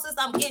the closest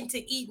I'm getting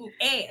to eating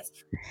ass.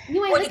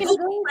 You ain't looking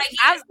good.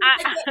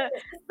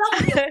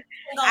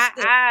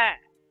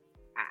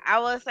 I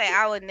will say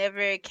I would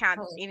never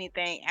count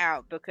anything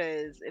out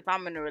because if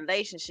I'm in a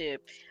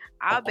relationship,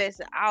 I'll base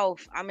it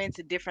off. I'm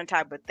into different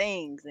type of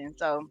things, and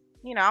so.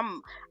 You know,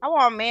 I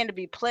want a man to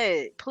be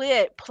pleasured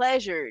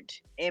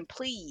and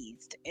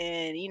pleased,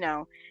 and you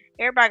know,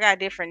 everybody got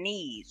different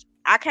needs.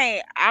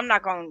 I'm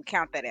not gonna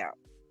count that out.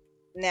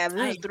 Now,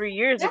 this was 3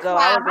 years ago.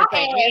 I was gonna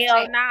say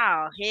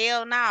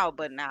hell no,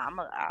 but nah.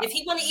 If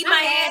he want to eat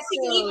my ass, he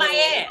can eat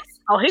my ass.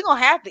 Oh, he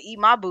gonna have to eat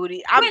my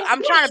booty.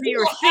 I'm trying to be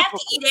reciprocal.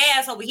 You don't have to eat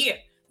ass over here.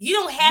 You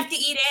don't have to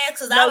eat ass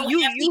because I don't have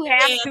to eat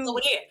ass over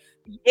here.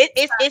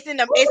 It's in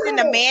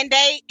the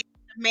mandate.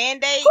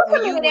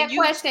 That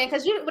question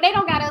because they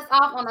don't got us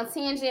off on a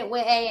tangent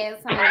with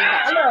ass. Look,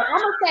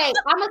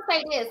 I'm gonna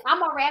say this. I'm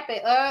gonna wrap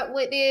it up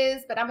with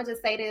this, but I'm gonna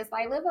just say this: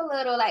 like, live a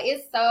little. Like,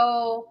 it's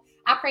so.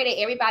 I pray that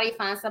everybody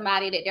finds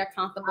somebody that they're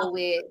comfortable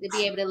with to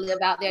be able to live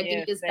out their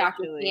deepest,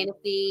 darkest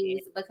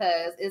fantasies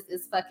because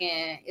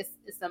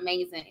it's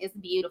amazing. It's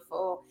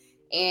beautiful,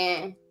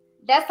 and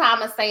that's how I'm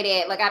gonna say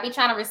that. Like, I be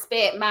trying to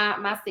respect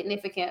my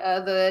significant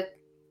other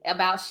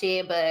about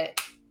shit, but.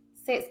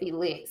 Sex be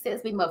lit.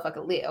 Sex be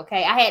motherfucking lit,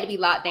 okay? I had to be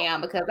locked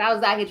down because I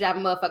was out here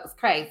driving motherfuckers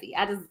crazy.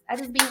 I just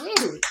be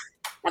with it.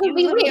 I just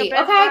be with it,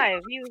 okay?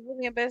 You was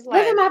living your best life.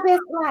 Living my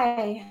best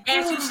life.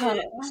 As you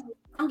should.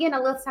 I'm getting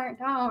a little turned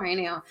on right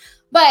now.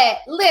 But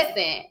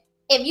listen,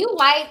 if you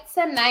like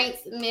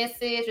tonight's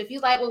message, if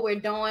you like what we're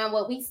doing,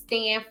 what we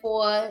stand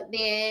for,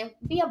 then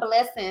be a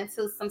blessing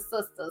to some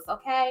sisters,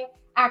 okay?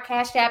 Our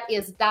Cash App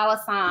is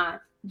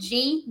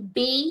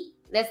GB.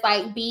 That's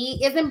like B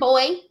is in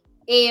boy,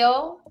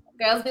 L.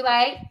 Girls Be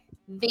Like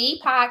the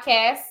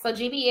podcast. So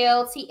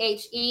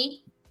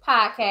GBLTHE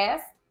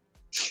podcast.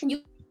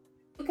 You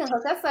can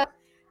hook us up.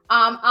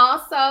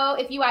 Also,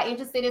 if you are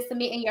interested in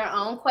submitting your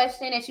own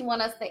question that you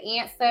want us to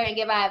answer and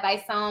give our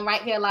advice on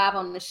right here live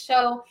on the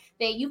show,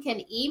 then you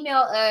can email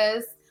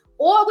us.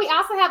 Or we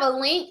also have a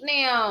link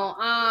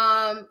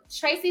now.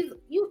 Tracy,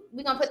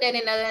 we're gonna put that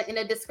in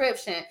the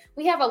description.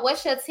 We have a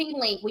What's Your Tea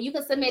link where you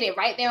can submit it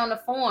right there on the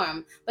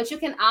form. But you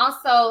can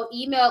also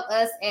email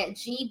us at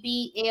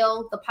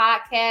GBL the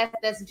podcast.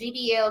 That's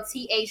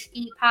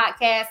GBLTHE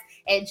podcast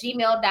at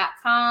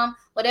gmail.com.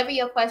 Whatever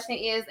your question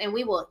is, and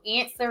we will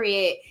answer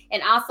it.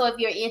 And also, if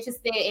you're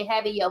interested in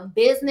having your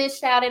business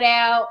shouted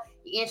out,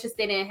 you're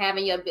interested in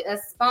having a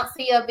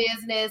sponsor your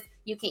business,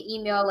 you can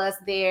email us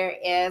there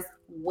as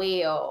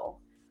well.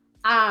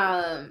 Do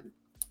we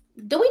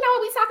know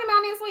what we're talking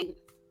about this week?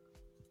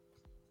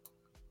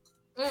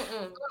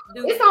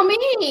 It's on me.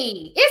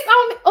 It's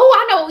on me. Oh,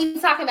 I know what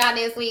we're talking about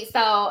this week. So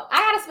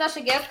I had a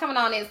special guest coming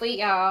on this week,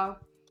 y'all.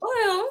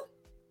 Well,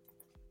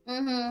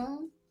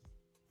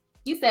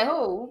 You said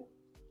who?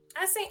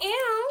 I said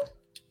L.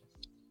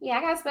 Yeah,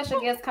 I got a special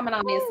guest coming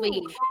on this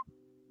week.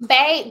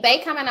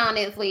 Bay coming on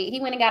this week. He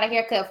went and got a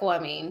haircut for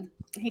me.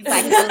 He's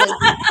like,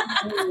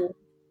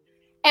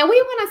 and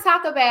we want to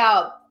talk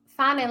about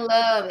finding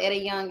love at a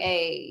young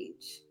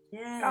age.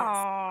 Yes.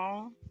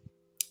 Aww.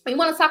 We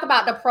want to talk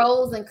about the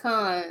pros and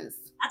cons.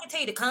 I can tell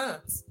you the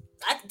cons.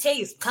 I can tell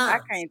you some cons. I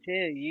can't tell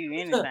you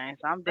anything,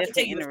 so I'm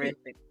definitely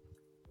interested.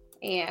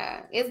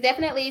 Yeah, it's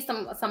definitely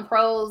some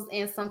pros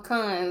and some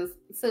cons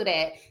to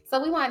that.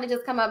 So we wanted to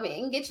just come up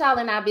and get y'all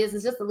in our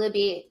business just a little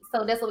bit.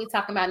 So that's what we're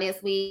talking about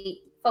this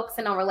week,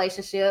 focusing on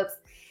relationships.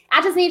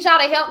 I just need y'all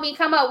to help me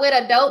come up with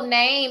a dope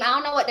name. I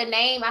don't know what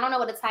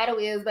the title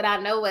is, but I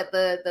know what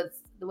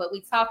what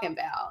we talking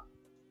about.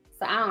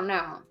 So I don't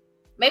know.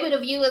 Maybe the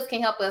viewers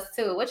can help us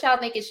too. What y'all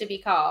think it should be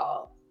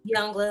called?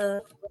 Young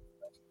love.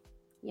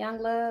 Young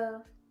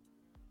love.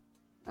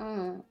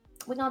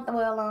 We're gonna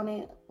dwell on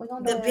it. We're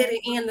gonna the bitter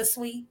and the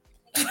sweet.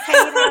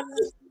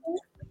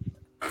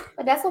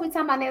 But that's what we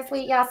talking about next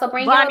week, y'all. So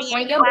bring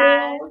your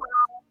boo.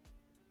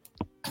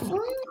 All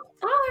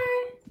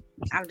right.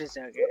 I'm just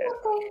joking.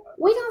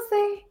 We gonna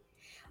see.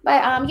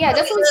 But yeah,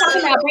 that's what we're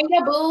talking about. Bring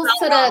your booze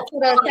to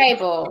the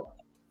table.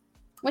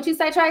 What you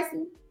say,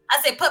 Tracy?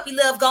 I said puppy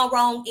love gone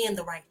wrong in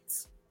the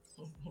rights.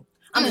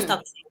 I'm just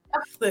talking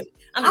shit.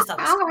 I'm just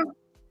talking shit.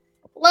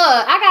 Look,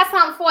 I got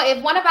something for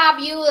if one of our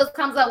viewers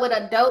comes up with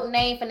a dope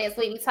name for next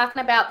week. We're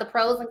talking about the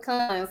pros and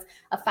cons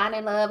of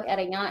finding love at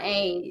a young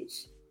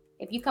age.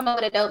 If you come up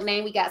with a dope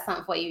name, we got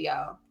something for you,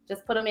 y'all.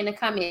 Just put them in the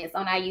comments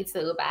on our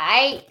YouTube, all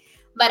right?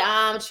 But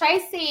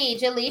Tracy,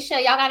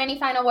 Jaleisha, y'all got any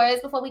final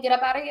words before we get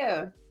up out of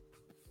here?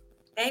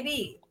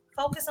 Baby,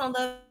 focus on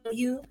loving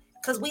you,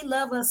 because we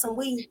love us some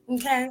we,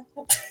 okay?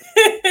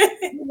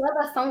 We love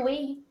us some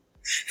we.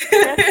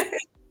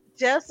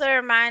 Just a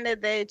reminder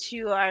that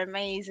you are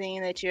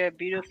amazing, that you're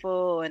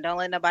beautiful, and don't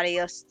let nobody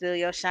else steal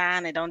your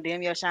shine, and don't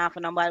dim your shine for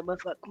nobody but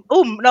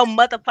no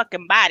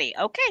motherfucking body.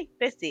 Okay,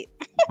 that's it.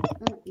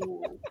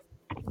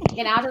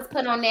 And I'll just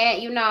put on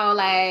that,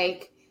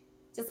 like,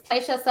 just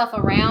place yourself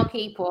around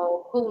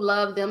people who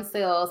love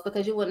themselves,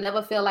 because you will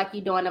never feel like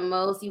you're doing the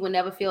most. You will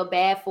never feel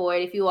bad for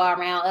it if you are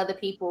around other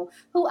people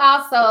who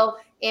also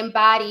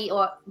embody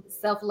or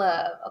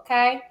self-love,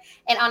 okay?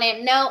 And on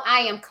that note, I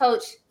am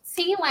Coach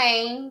T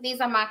Lane.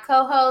 These are my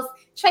co-hosts,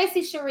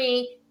 Tracy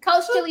Cherie,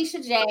 Coach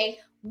Jaleisha J.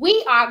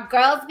 We are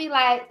Girls Be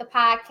Like the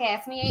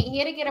podcast. We ain't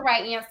here to get the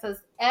right answers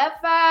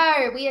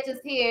ever. We are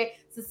just here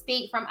to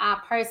speak from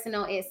our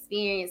personal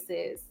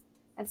experiences.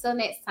 Until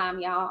next time,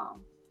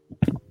 y'all.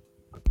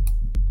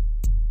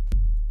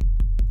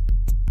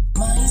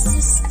 My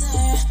sister,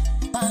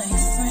 my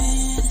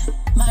friend,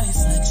 my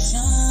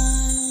reflection.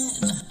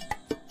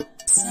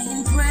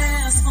 Saying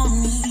prayers for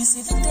me,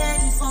 see the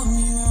day for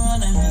me,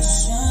 run a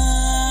mission.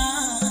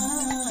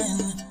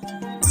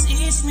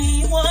 Teach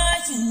me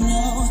what you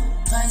know,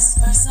 vice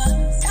versa,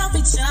 help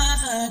each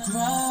other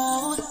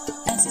grow.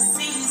 As he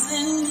sees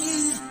in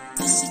me,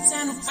 then she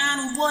turn around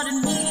and water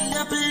me,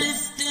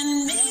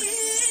 uplifting me.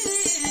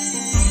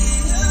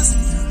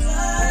 I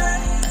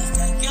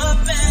got your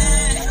back.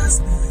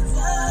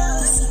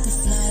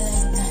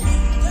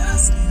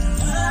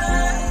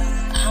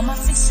 I'ma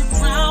fix your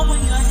crown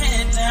with your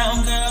head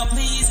down, girl.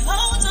 Please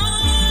hold on.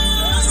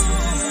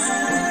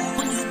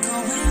 When you're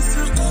going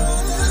through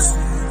this,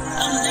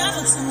 I'll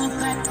never turn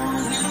back on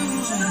you.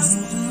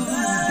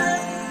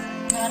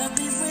 Gotta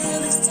be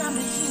real, it's time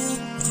to heal.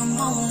 Come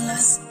on,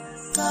 let's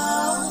go.